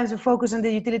oftentimes we focus on the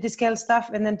utility scale stuff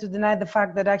and then to deny the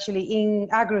fact that actually in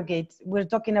aggregate, we're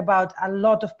talking about a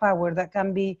lot of power that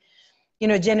can be,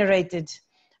 generated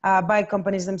by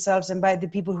companies themselves and by the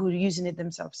people who are using it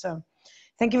themselves. So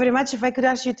thank you very much. If I could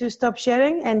ask you to stop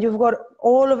sharing, and you've got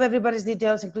all of everybody's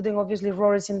details, including obviously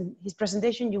Rory's in his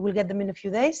presentation. You will get them in a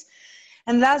few days.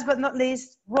 And last but not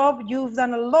least, Rob, you've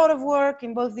done a lot of work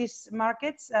in both these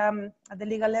markets at the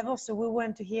legal level. So we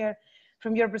want to hear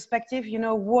from your perspective,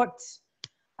 what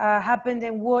happened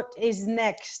and what is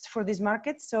next for these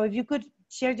markets. So if you could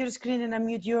share your screen and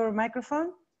unmute your microphone.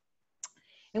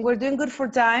 And we're doing good for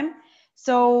time.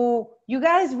 So you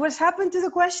guys, what's happened to the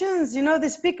questions? The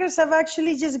speakers have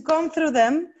actually just gone through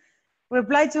them,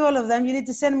 replied to all of them. You need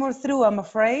to send more through, I'm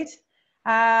afraid.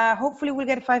 Hopefully we'll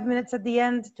get 5 minutes at the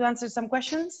end to answer some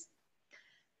questions.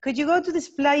 Could you go to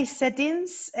display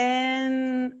settings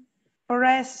and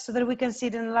press so that we can see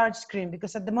it in a large screen?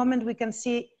 Because at the moment we can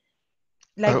see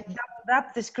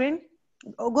up the screen.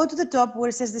 Go to the top where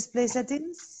it says display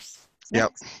settings.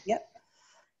 Next. Yep.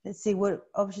 Let's see what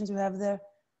options we have there.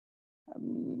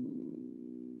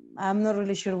 I'm not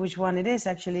really sure which one it is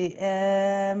actually.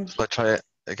 Let's try it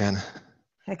again.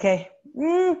 Okay.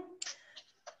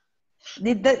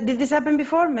 Did this happen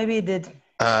before? Maybe it did.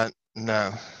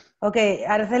 No. Okay,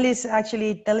 Araceli is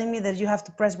actually telling me that you have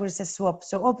to press where it says swap.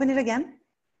 So open it again.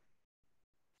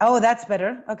 Oh, that's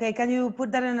better. Okay, can you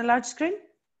put that in a large screen?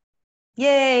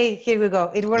 Yay, here we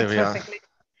go. It worked perfectly.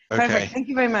 Okay. Perfect, thank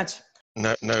you very much.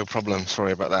 No problem,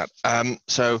 sorry about that.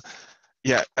 So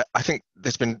yeah, I think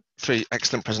there's been 3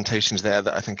 excellent presentations there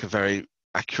that I think have very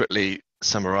accurately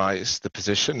summarized the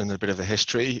position and a bit of the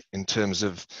history in terms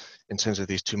of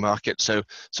these 2 markets. So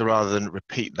rather than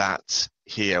repeat that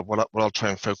here, what I'll try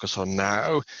and focus on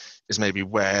now is maybe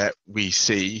where we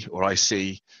see, or I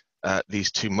see,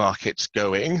 these 2 markets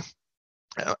going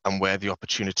and where the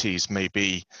opportunities may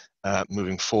be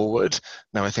moving forward.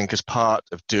 Now, I think as part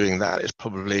of doing that, it's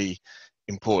probably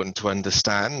important to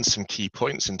understand some key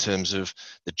points in terms of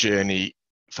the journey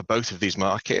for both of these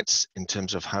markets, in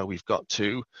terms of how we've got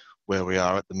to where we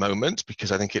are at the moment,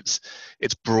 because I think it's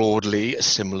broadly a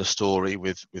similar story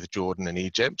with Jordan and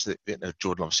Egypt.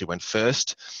 Jordan obviously went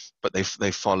first, but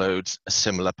they followed a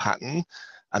similar pattern,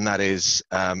 and that is,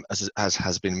 as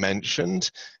has been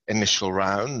mentioned, initial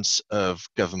rounds of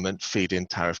government feed-in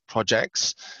tariff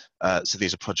projects. So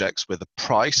these are projects where the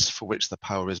price for which the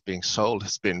power is being sold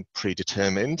has been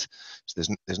predetermined. So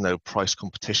there's no price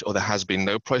competition, or there has been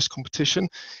no price competition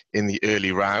in the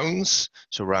early rounds.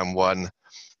 So round 1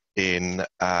 in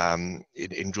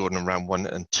Jordan and round 1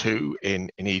 and 2 in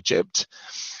Egypt.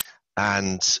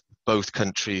 And both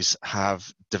countries have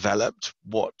developed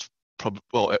what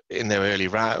in their early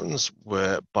rounds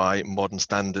were, by modern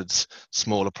standards,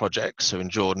 smaller projects. So in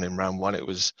Jordan in round 1 it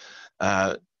was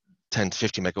 10 to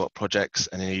 50 megawatt projects,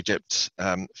 and in Egypt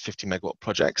 50 megawatt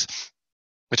projects,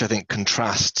 which I think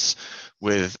contrasts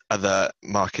with other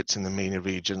markets in the MENA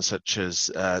region, such as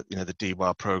the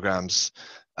DWA programs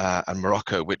and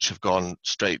Morocco, which have gone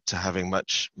straight to having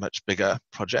much bigger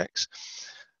projects.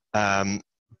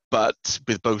 But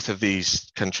with both of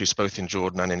these countries, both in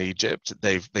Jordan and in Egypt,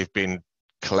 they've been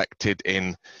collected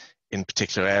in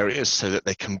particular areas, so that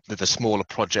the smaller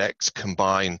projects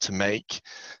combine to make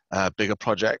bigger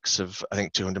projects of, I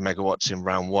think, 200 megawatts in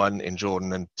round 1 in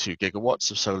Jordan and 2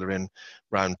 gigawatts of solar in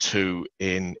round 2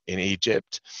 in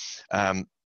Egypt.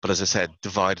 But as I said,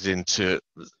 divided into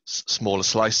smaller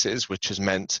slices, which has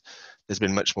meant there's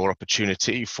been much more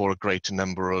opportunity for a greater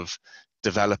number of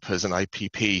developers and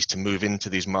IPPs to move into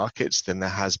these markets than there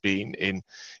has been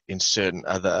in certain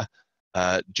other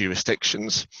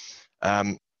jurisdictions.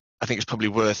 I think it's probably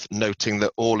worth noting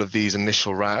that all of these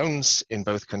initial rounds in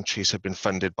both countries have been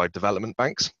funded by development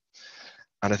banks.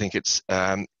 And I think it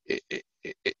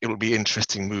will be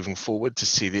interesting moving forward to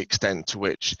see the extent to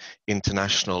which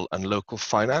international and local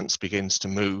finance begins to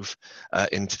move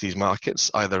into these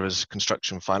markets, either as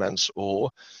construction finance or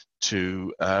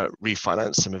to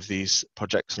refinance some of these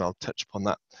projects. And I'll touch upon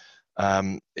that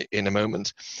in a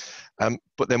moment.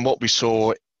 But then what we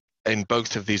saw in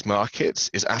both of these markets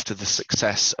is, after the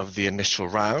success of the initial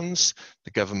rounds, the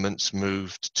governments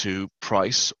moved to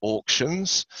price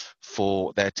auctions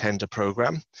for their tender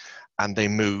program, and they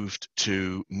moved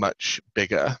to much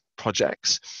bigger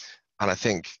projects. And I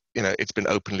think it's been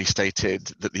openly stated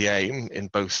that the aim in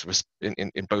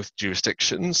both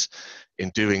jurisdictions in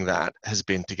doing that has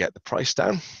been to get the price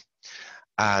down.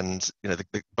 And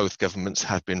both governments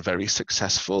have been very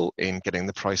successful in getting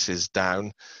the prices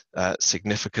down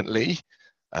significantly.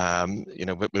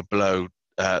 We're below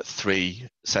 3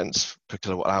 cents per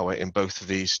kilowatt hour in both of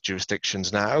these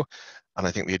jurisdictions now. And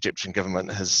I think the Egyptian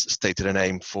government has stated an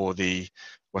aim for the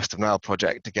West of Nile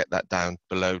project to get that down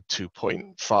below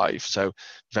 2.5. So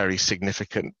very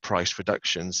significant price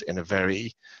reductions in a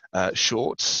very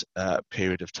short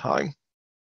period of time.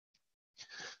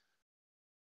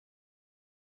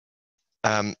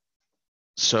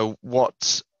 So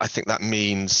what I think that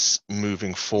means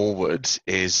moving forward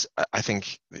is, I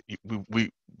think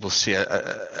we will see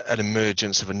an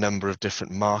emergence of a number of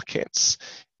different markets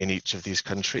in each of these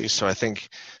countries. So I think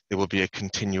there will be a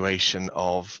continuation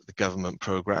of the government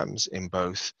programs in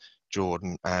both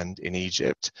Jordan and in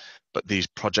Egypt, but these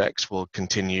projects will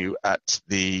continue at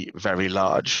the very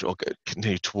large, or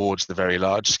continue towards the very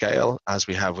large scale, as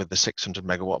we have with the 600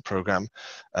 megawatt program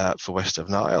for West of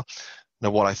Nile. Now,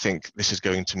 what I think this is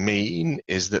going to mean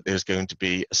is that there's going to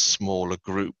be a smaller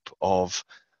group of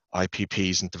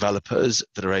IPPs and developers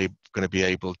that are going to be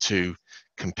able to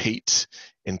compete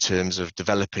in terms of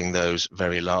developing those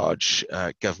very large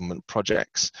government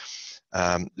projects.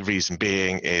 The reason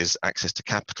being is access to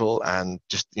capital and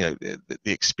just the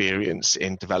experience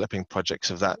in developing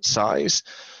projects of that size.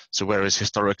 So whereas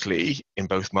historically in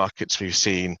both markets we've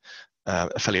seen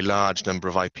a fairly large number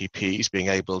of IPPs being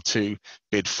able to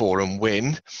bid for and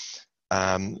win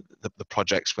the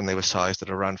projects when they were sized at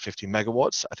around 50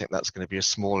 megawatts, I think that's going to be a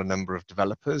smaller number of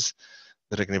developers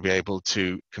that are going to be able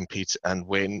to compete and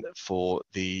win for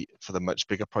the much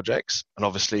bigger projects. And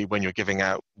obviously, when you're giving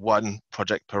out 1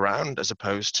 project per round as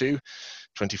opposed to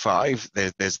 25,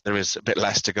 there is a bit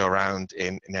less to go around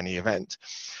in any event.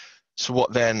 So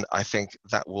what then I think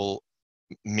that will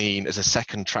mean as a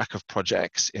second track of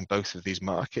projects in both of these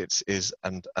markets is,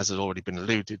 and as has already been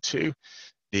alluded to,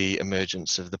 the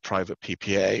emergence of the private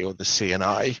PPA or the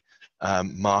CNI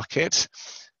market.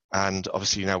 And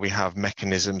obviously now we have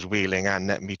mechanisms, wheeling and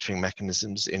net metering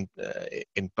mechanisms in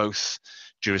both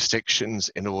jurisdictions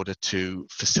in order to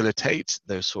facilitate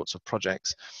those sorts of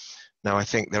projects. Now I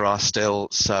think there are still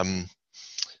some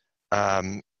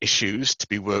issues to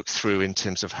be worked through in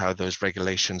terms of how those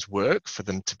regulations work for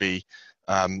them to be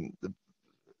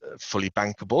fully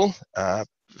bankable.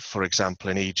 for example,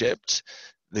 in Egypt,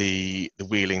 the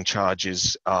wheeling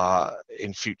charges are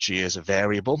in future years are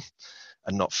variable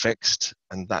and not fixed,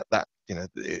 and that you know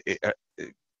it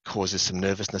causes some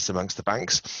nervousness amongst the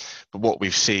banks. But what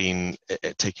we've seen,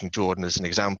 taking Jordan as an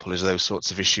example, is those sorts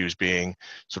of issues being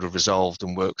sort of resolved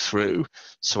and worked through.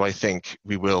 So I think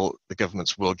the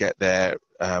governments will get their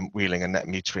wheeling and net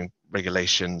metering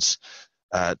regulations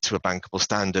to a bankable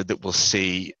standard that will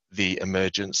see the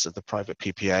emergence of the private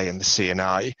PPA and the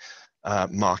C&I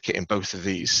market in both of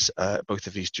these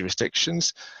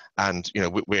jurisdictions. And you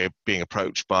know, we're being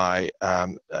approached by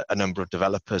a number of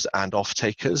developers and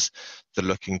off-takers that are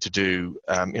looking to do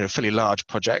you know, fairly large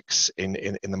projects in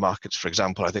the markets. For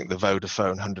example, I think the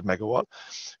Vodafone 100 megawatt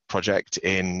project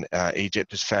in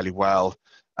Egypt is fairly well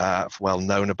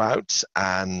known about,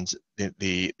 and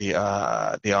the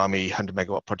Army 100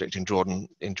 megawatt project in Jordan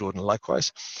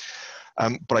likewise.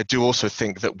 But I do also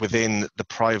think that within the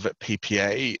private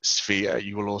PPA sphere,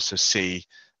 you will also see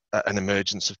an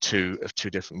emergence of two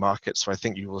different markets. So I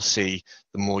think you will see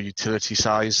the more utility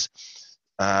size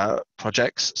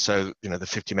projects. So you know, the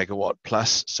 50 megawatt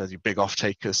plus. So the big off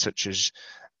takers such as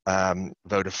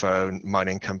Vodafone,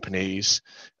 mining companies,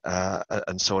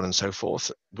 and so on and so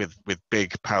forth, with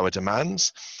big power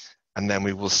demands. And then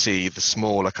we will see the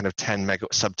smaller kind of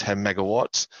sub 10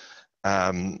 megawatts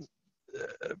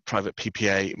private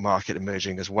PPA market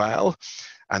emerging as well.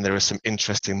 And there are some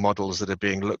interesting models that are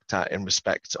being looked at in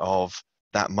respect of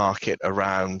that market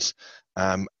around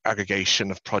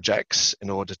aggregation of projects in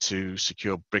order to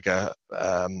secure bigger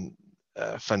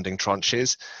funding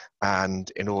tranches,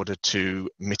 and in order to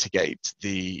mitigate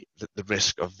the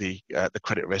risk of the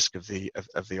credit risk of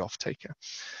the off-taker.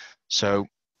 So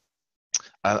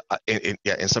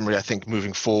in summary, I think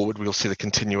moving forward we'll see the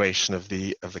continuation of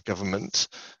the government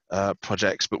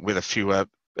projects, but with a fewer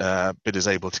bidders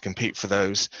able to compete for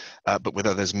those, but with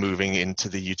others moving into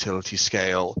the utility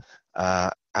scale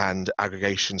and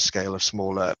aggregation scale of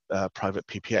smaller private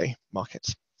PPA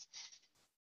markets.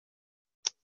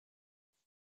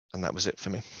 And that was it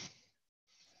for me.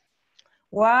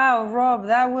 Wow, Rob,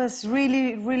 that was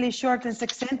really, really short and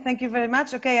succinct. Thank you very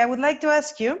much. Okay, I would like to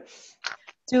ask you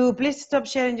to please stop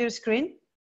sharing your screen.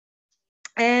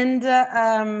 And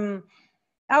oh,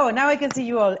 now I can see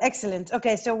you all. Excellent.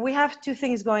 Okay, so we have two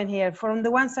things going here. From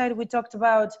the one side, we talked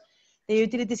about the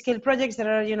utility scale projects that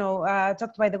are, you know,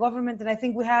 talked by the government, and I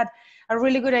think we had a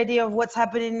really good idea of what's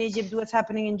happening in Egypt, what's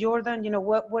happening in Jordan. You know,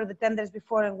 what were the tenders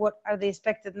before and what are they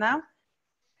expected now?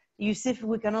 Yusuf,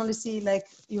 we can only see like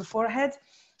your forehead.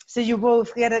 So you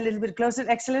both get a little bit closer.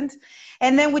 Excellent.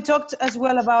 And then we talked as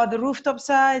well about the rooftop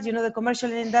side, you know, the commercial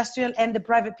and industrial, and the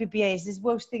private PPAs. These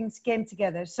both things came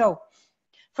together. So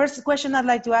first question I'd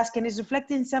like to ask, and is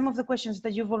reflecting some of the questions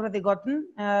that you've already gotten.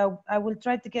 I will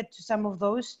try to get to some of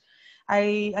those.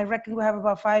 I reckon we have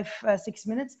about 5-6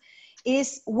 minutes.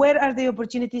 Is where are the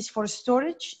opportunities for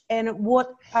storage, and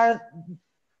what are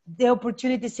the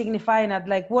opportunities signifying at?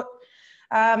 Like what,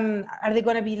 are they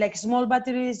going to be like small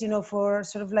batteries, you know, for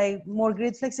sort of like more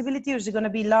grid flexibility, or is it going to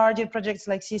be larger projects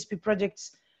like CSP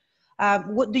projects?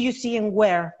 What do you see and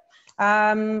where?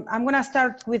 I'm going to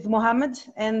start with Mohammed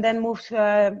and then move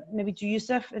maybe to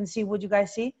Yusuf and see what you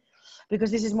guys see,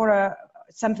 because this is more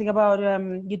something about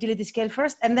utility scale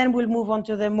first, and then we'll move on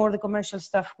to the more the commercial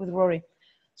stuff with Rory.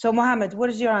 So Mohammed, what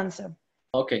is your answer?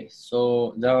 Okay,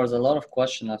 so there was a lot of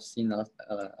questions I've seen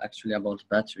actually about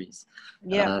batteries.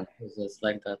 Yeah, it's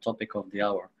like the topic of the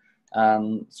hour.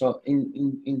 So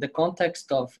in the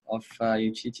context of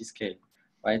utility scale,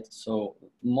 right? So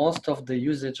most of the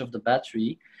usage of the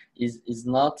battery is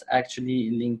not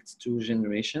actually linked to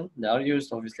generation. They are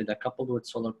used, obviously, they're coupled with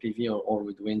solar PV or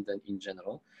with wind in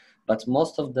general. But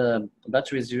most of the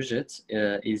batteries usage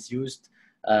is used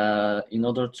in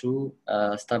order to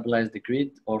stabilize the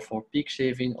grid, or for peak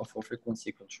shaving, or for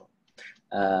frequency control.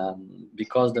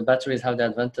 Because the batteries have the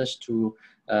advantage to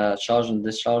charge and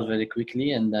discharge very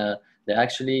quickly, and they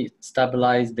actually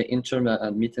stabilize the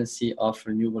intermittency of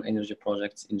renewable energy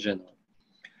projects in general.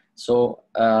 So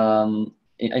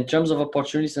in terms of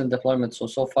opportunities and deployment,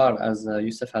 so far, as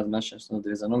Yusuf has mentioned, so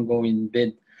there is an ongoing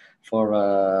bid for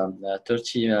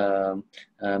 30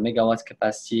 megawatt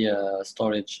capacity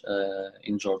storage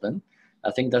in Jordan. I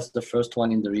think that's the first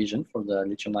one in the region for the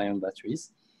lithium-ion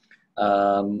batteries.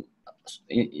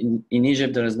 In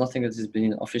Egypt, there is nothing that has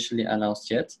been officially announced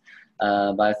yet,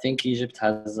 but I think Egypt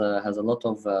has a lot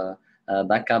of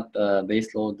backup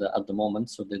base load at the moment,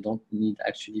 so they don't need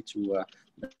actually to.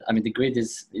 I mean, the grid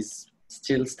is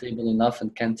still stable enough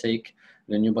and can take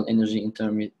renewable energy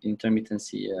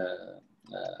intermittency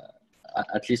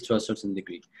at least to a certain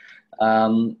degree.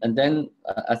 And then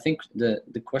I think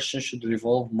the question should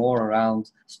revolve more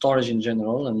around storage in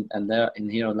general, and there in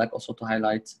here I'd like also to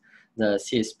highlight the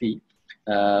CSP,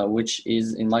 which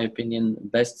is, in my opinion,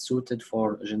 best suited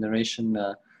for generation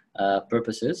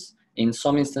purposes. In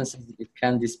some instances, it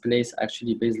can displace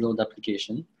actually baseload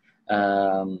application,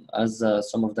 as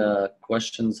some of the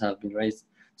questions have been raised.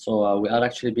 So we are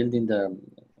actually building the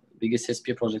biggest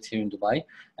CSP project here in Dubai,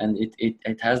 and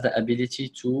it has the ability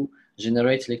to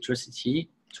generate electricity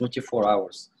 24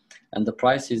 hours. And the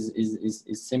price is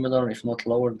similar, if not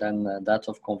lower, than that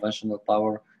of conventional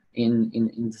power in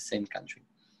the same country.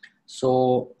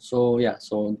 So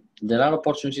there are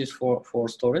opportunities for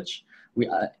storage. We,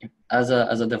 as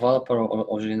a developer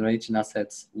of generating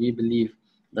assets, we believe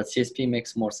that CSP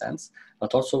makes more sense,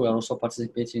 but also we are also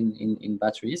participating in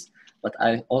batteries. But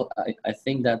I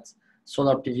think that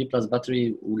solar PV plus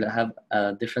battery will have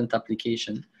a different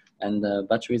application, and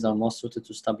batteries are more suited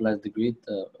to stabilize the grid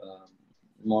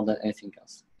more than anything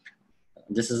else.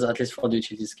 This is at least for the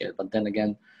utility scale, but then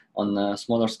again, on a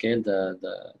smaller scale,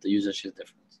 the usage is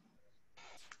different.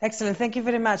 Excellent, thank you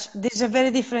very much. This is a very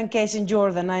different case in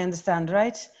Jordan, I understand,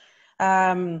 right?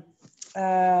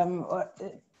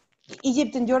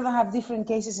 Egypt and Jordan have different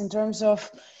cases in terms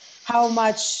of how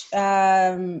much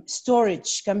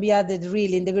storage can be added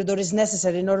really in the grid or is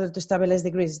necessary in order to stabilize the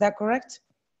grid. Is that correct?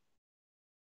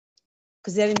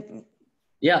 Because they're in...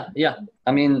 Yeah.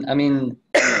 I mean,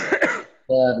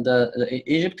 the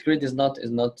Egypt grid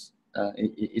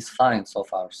is fine so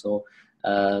far. So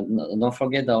don't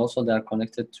forget that also they are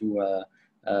connected to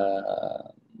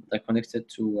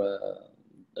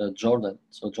Jordan.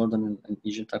 So Jordan and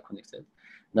Egypt are connected.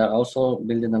 They're also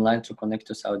building a line to connect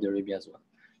to Saudi Arabia as well.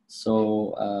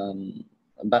 So,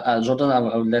 but Jordan, I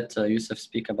will let Youssef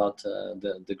speak about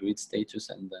the grid status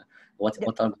and what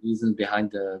are the reasons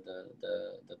behind the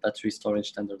battery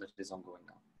storage tender that is ongoing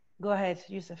now. Go ahead,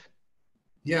 Youssef.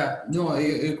 Yeah, no,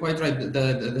 you're quite right.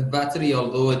 The battery,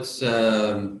 although it's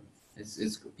a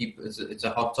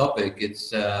hot topic,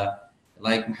 it's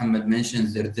like Mohammed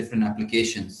mentions, there are different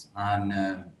applications,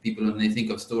 and people, when they think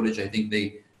of storage, I think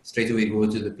they straight away go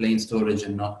to the plain storage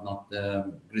and not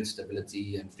the grid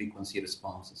stability and frequency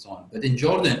response and so on. But in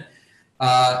Jordan,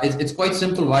 it's quite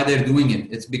simple why they're doing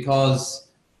it. It's because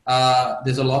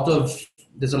there's a lot of,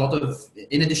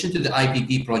 in addition to the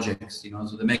IPP projects,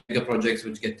 so the mega projects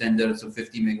which get tendered, so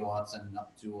 50 megawatts and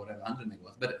up to whatever, 100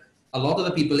 megawatts. But a lot of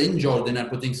the people in Jordan are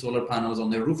putting solar panels on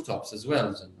their rooftops as well,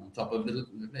 and on top of little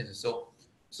places.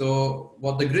 So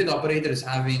what the grid operator is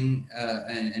having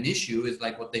an issue is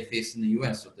like what they face in the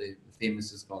US, what the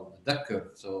famous is called the duck curve.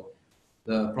 So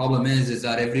the problem is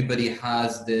that everybody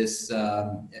has this,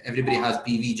 everybody has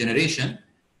PV generation.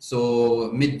 So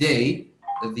midday,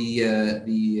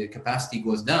 the capacity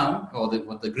goes down, or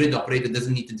what the grid operator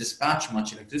doesn't need to dispatch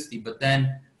much electricity. But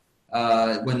then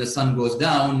when the sun goes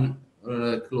down,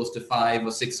 close to 5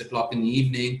 or 6 o'clock in the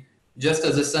evening, just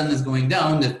as the sun is going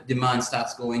down, the demand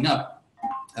starts going up.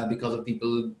 Because of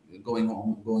people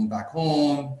going back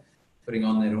home, putting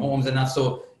on their homes and that.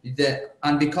 So,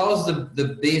 and because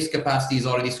the base capacity is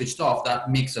already switched off,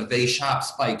 that makes a very sharp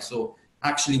spike. So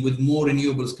actually with more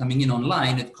renewables coming in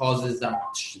online, it causes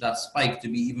that spike to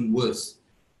be even worse.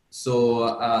 So,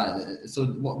 so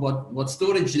what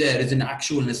storage there is an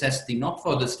actual necessity, not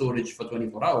for the storage for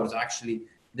 24 hours. Actually,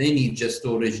 they need just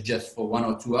storage just for 1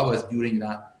 or 2 hours during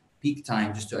that peak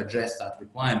time, just to address that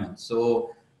requirement.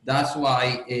 So that's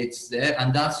why it's there,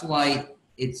 and that's why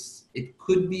it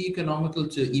could be economical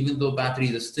to, even though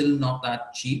batteries are still not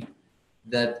that cheap,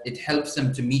 that it helps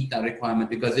them to meet that requirement.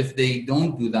 Because if they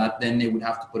don't do that, then they would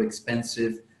have to put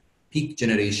expensive peak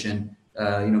generation,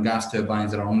 gas turbines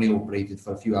that are only operated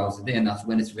for a few hours a day, and that's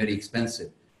when it's very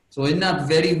expensive. So in that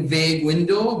very vague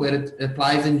window where it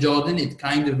applies in Jordan, it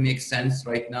kind of makes sense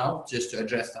right now just to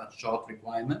address that short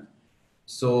requirement.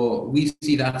 So we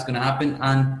see that's going to happen.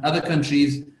 And other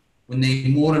countries, when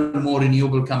more and more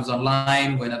renewable comes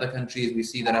online, when other countries we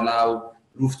see that allow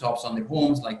rooftops on their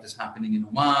homes, like this happening in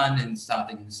Oman and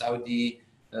starting in Saudi,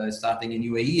 starting in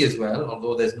UAE as well,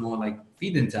 although there's no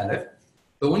feed-in tariff.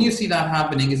 But when you see that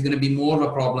happening, it's going to be more of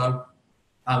a problem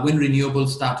when renewables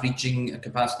start reaching a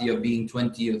capacity of being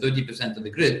 20 or 30% of the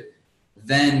grid.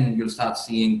 Then you'll start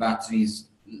seeing batteries,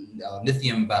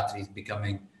 lithium batteries,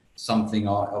 becoming something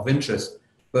of interest.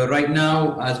 But right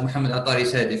now, as Mohammed Attari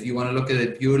said, if you want to look at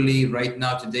it purely right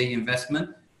now, today investment,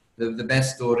 the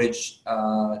best storage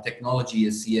technology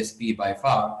is CSP by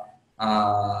far,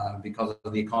 because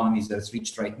of the economies that it's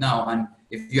reached right now. And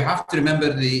if you have to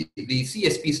remember, the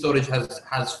CSP storage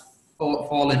has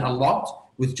fallen a lot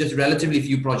with just relatively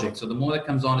few projects. So the more that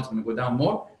comes on, it's going to go down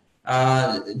more.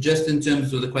 Just in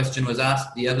terms of the question was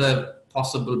asked, the other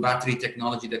possible battery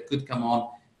technology that could come on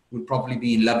would probably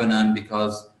be in Lebanon,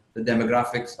 because the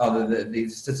demographics, or the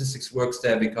statistics works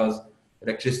there, because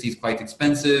electricity is quite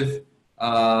expensive,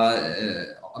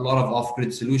 a lot of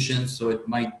off-grid solutions, so it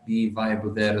might be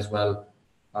viable there as well,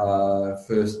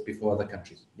 first before other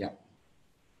countries. Yeah.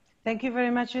 Thank you very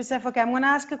much, Youssef. Okay, I'm going to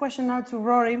ask a question now to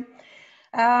Rory.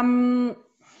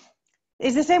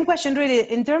 It's the same question,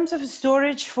 really. In terms of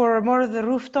storage for more of the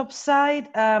rooftop side,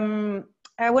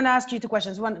 I want to ask you two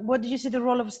questions. One, what do you see the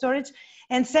role of storage?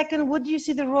 And second, what do you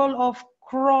see the role of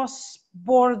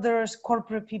cross-borders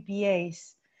corporate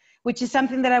PPAs? Which is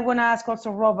something that I want to ask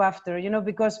also Rob after, you know,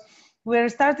 because we're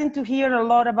starting to hear a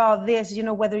lot about this, you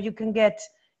know, whether you can get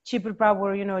cheaper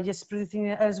power, you know, just producing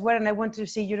it elsewhere. And I want to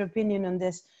see your opinion on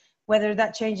this, whether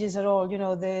that changes at all, you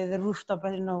know, the rooftop,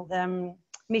 I don't know,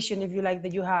 mission, if you like,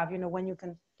 that you have, you know, when you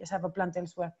can just have a plant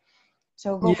elsewhere.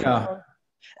 So go for it.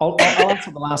 I'll answer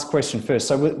the last question first.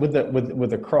 So with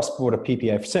the cross-border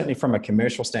PPA, certainly from a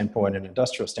commercial standpoint and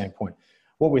industrial standpoint,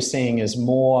 what we're seeing is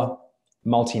more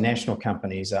multinational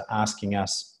companies are asking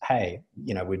us, hey,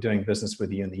 you know, we're doing business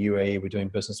with you in the UAE, we're doing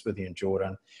business with you in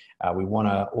Jordan. We want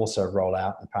to also roll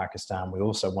out in Pakistan. We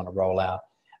also want to roll out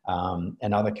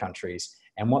in other countries.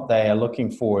 And what they are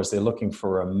looking for is they're looking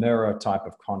for a mirror type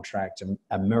of contract,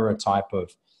 a mirror type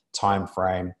of time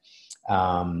frame.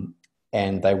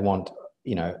 And they want,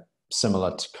 you know,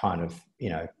 similar to kind of, you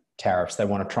know, tariffs. They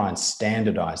want to try and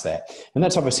standardize that. And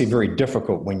that's obviously very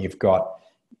difficult when you've got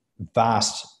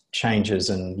vast changes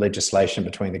in legislation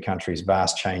between the countries,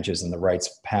 vast changes in the rates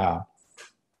of power.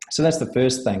 So that's the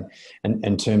first thing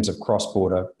in terms of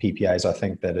cross-border PPAs. I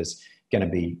think that is going to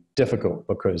be difficult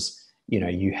because, you know,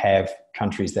 you have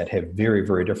countries that have very,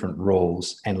 very different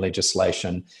rules and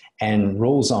legislation and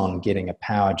rules on getting a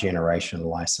power generation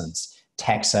license,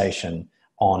 taxation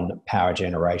on power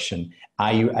generation.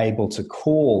 Are you able to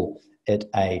call it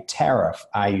a tariff?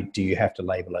 Do you have to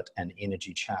label it an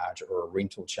energy charge or a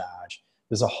rental charge?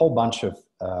 There's a whole bunch of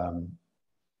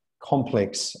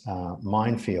complex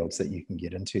minefields that you can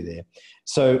get into there.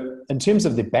 So in terms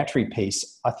of the battery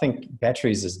piece, I think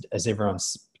batteries, as everyone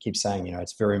keeps saying, you know,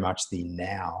 it's very much the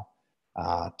now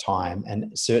time,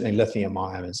 and certainly lithium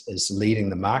ion is leading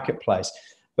the marketplace.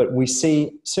 But we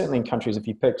see certainly in countries, if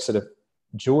you pick sort of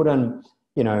Jordan,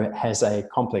 you know, has a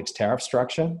complex tariff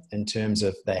structure in terms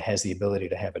of that has the ability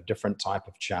to have a different type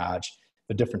of charge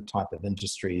for different type of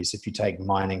industries. If you take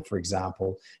mining, for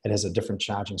example, it has a different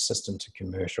charging system to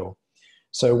commercial.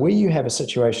 So where you have a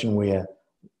situation where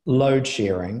load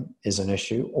sharing is an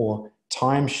issue or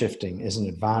time shifting is an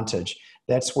advantage,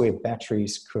 that's where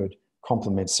batteries could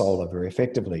complement solar very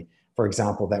effectively. For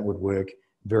example, that would work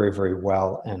very, very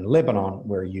well in Lebanon,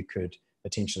 where you could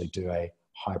potentially do a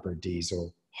hybrid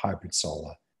diesel, hybrid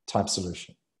solar type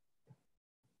solution.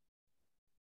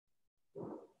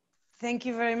 Thank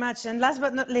you very much. And last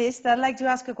but not least, I'd like to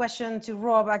ask a question to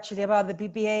Rob actually about the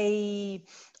PPA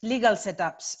legal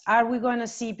setups. Are we going to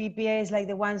see PPAs like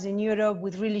the ones in Europe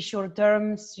with really short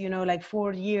terms, you know, like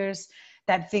 4 years?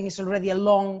 That thing is already a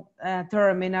long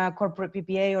term in a corporate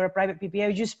PPA or a private PPA.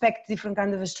 Would you expect different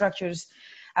kind of structures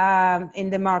in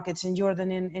the markets in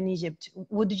Jordan and in Egypt?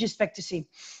 What did you expect to see?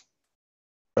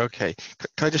 Okay,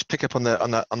 can I just pick up on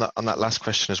that last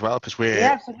question as well, because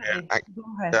we're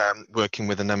working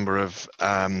with a number of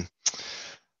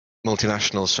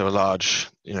multinationals, so a large,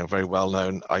 you know, very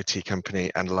well-known IT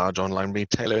company and a large online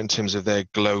retailer in terms of their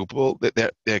global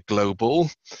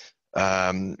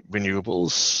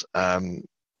renewables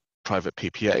private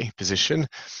PPA position.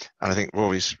 And I think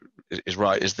Rory's is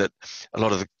right, is that a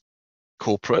lot of the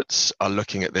corporates are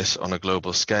looking at this on a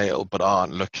global scale, but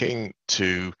aren't looking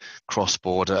to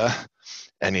cross-border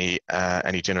any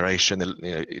generation.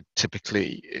 You know,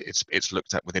 typically, it's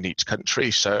looked at within each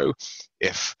country. So,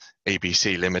 if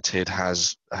ABC Limited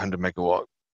has 100 megawatt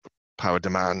power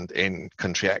demand in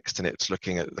country X, then it's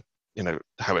looking at the, you know,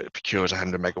 how it procures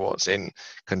 100 megawatts in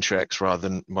country X rather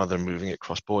than moving it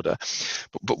cross-border.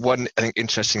 But one, I think,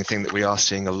 interesting thing that we are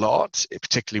seeing a lot,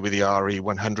 particularly with the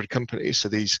RE100 companies, so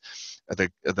these are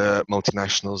the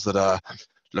multinationals that are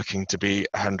looking to be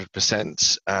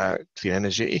 100% clean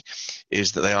energy,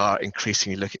 is that they are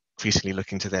increasingly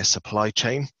looking to their supply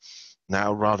chain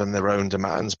now rather than their own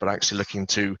demands, but actually looking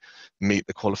to meet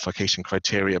the qualification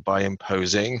criteria by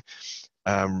imposing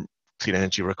clean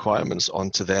energy requirements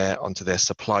onto their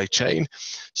supply chain.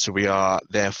 So we are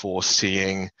therefore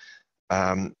seeing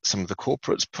some of the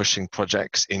corporates pushing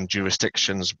projects in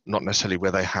jurisdictions, not necessarily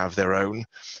where they have their own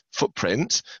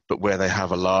footprint, but where they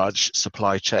have a large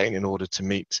supply chain in order to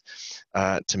meet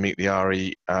the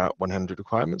RE100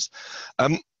 requirements.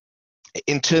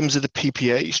 In terms of the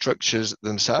PPA structures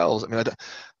themselves, I mean,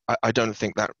 I don't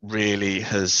think that really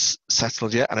has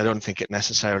settled yet, and I don't think it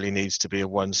necessarily needs to be a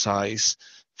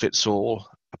one-size-fits-all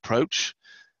approach.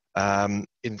 I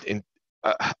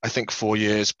think 4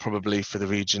 years probably for the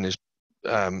region is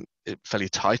fairly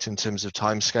tight in terms of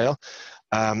timescale,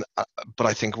 but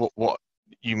I think what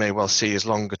you may well see is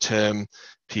longer-term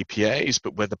PPAs,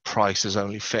 but where the price is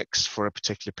only fixed for a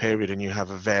particular period, and you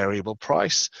have a variable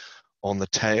price on the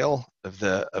tail of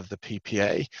the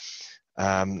PPA.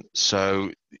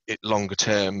 So longer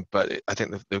term, but I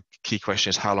think the key question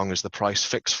is how long is the price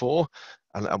fixed for,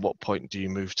 and at what point do you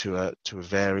move to a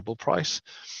variable price,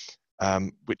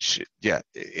 which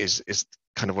is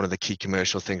kind of one of the key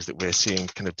commercial things that we're seeing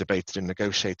kind of debated and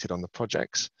negotiated on the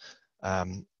projects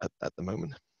at the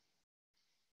moment.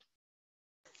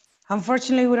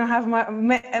 Unfortunately, we don't have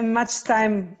much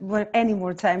time, any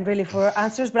more time really for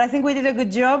answers, but I think we did a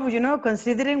good job, you know,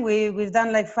 considering we've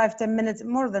done like 5-10 minutes,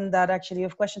 more than that actually,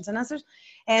 of questions and answers.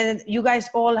 And you guys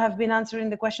all have been answering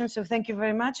the questions, so thank you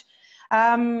very much.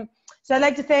 So I'd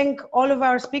like to thank all of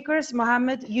our speakers,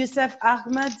 Mohammed, Youssef,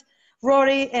 Ahmed,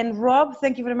 Rory, and Rob.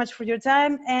 Thank you very much for your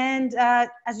time. And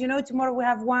as you know, tomorrow we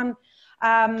have one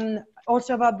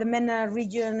also about the MENA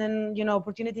region and, you know,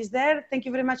 opportunities there. Thank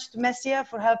you very much to Messia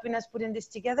for helping us putting this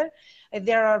together.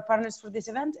 They're our partners for this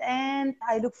event, and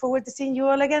I look forward to seeing you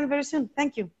all again very soon.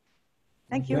 Thank you.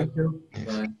 Thank you. Thank you.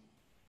 Bye.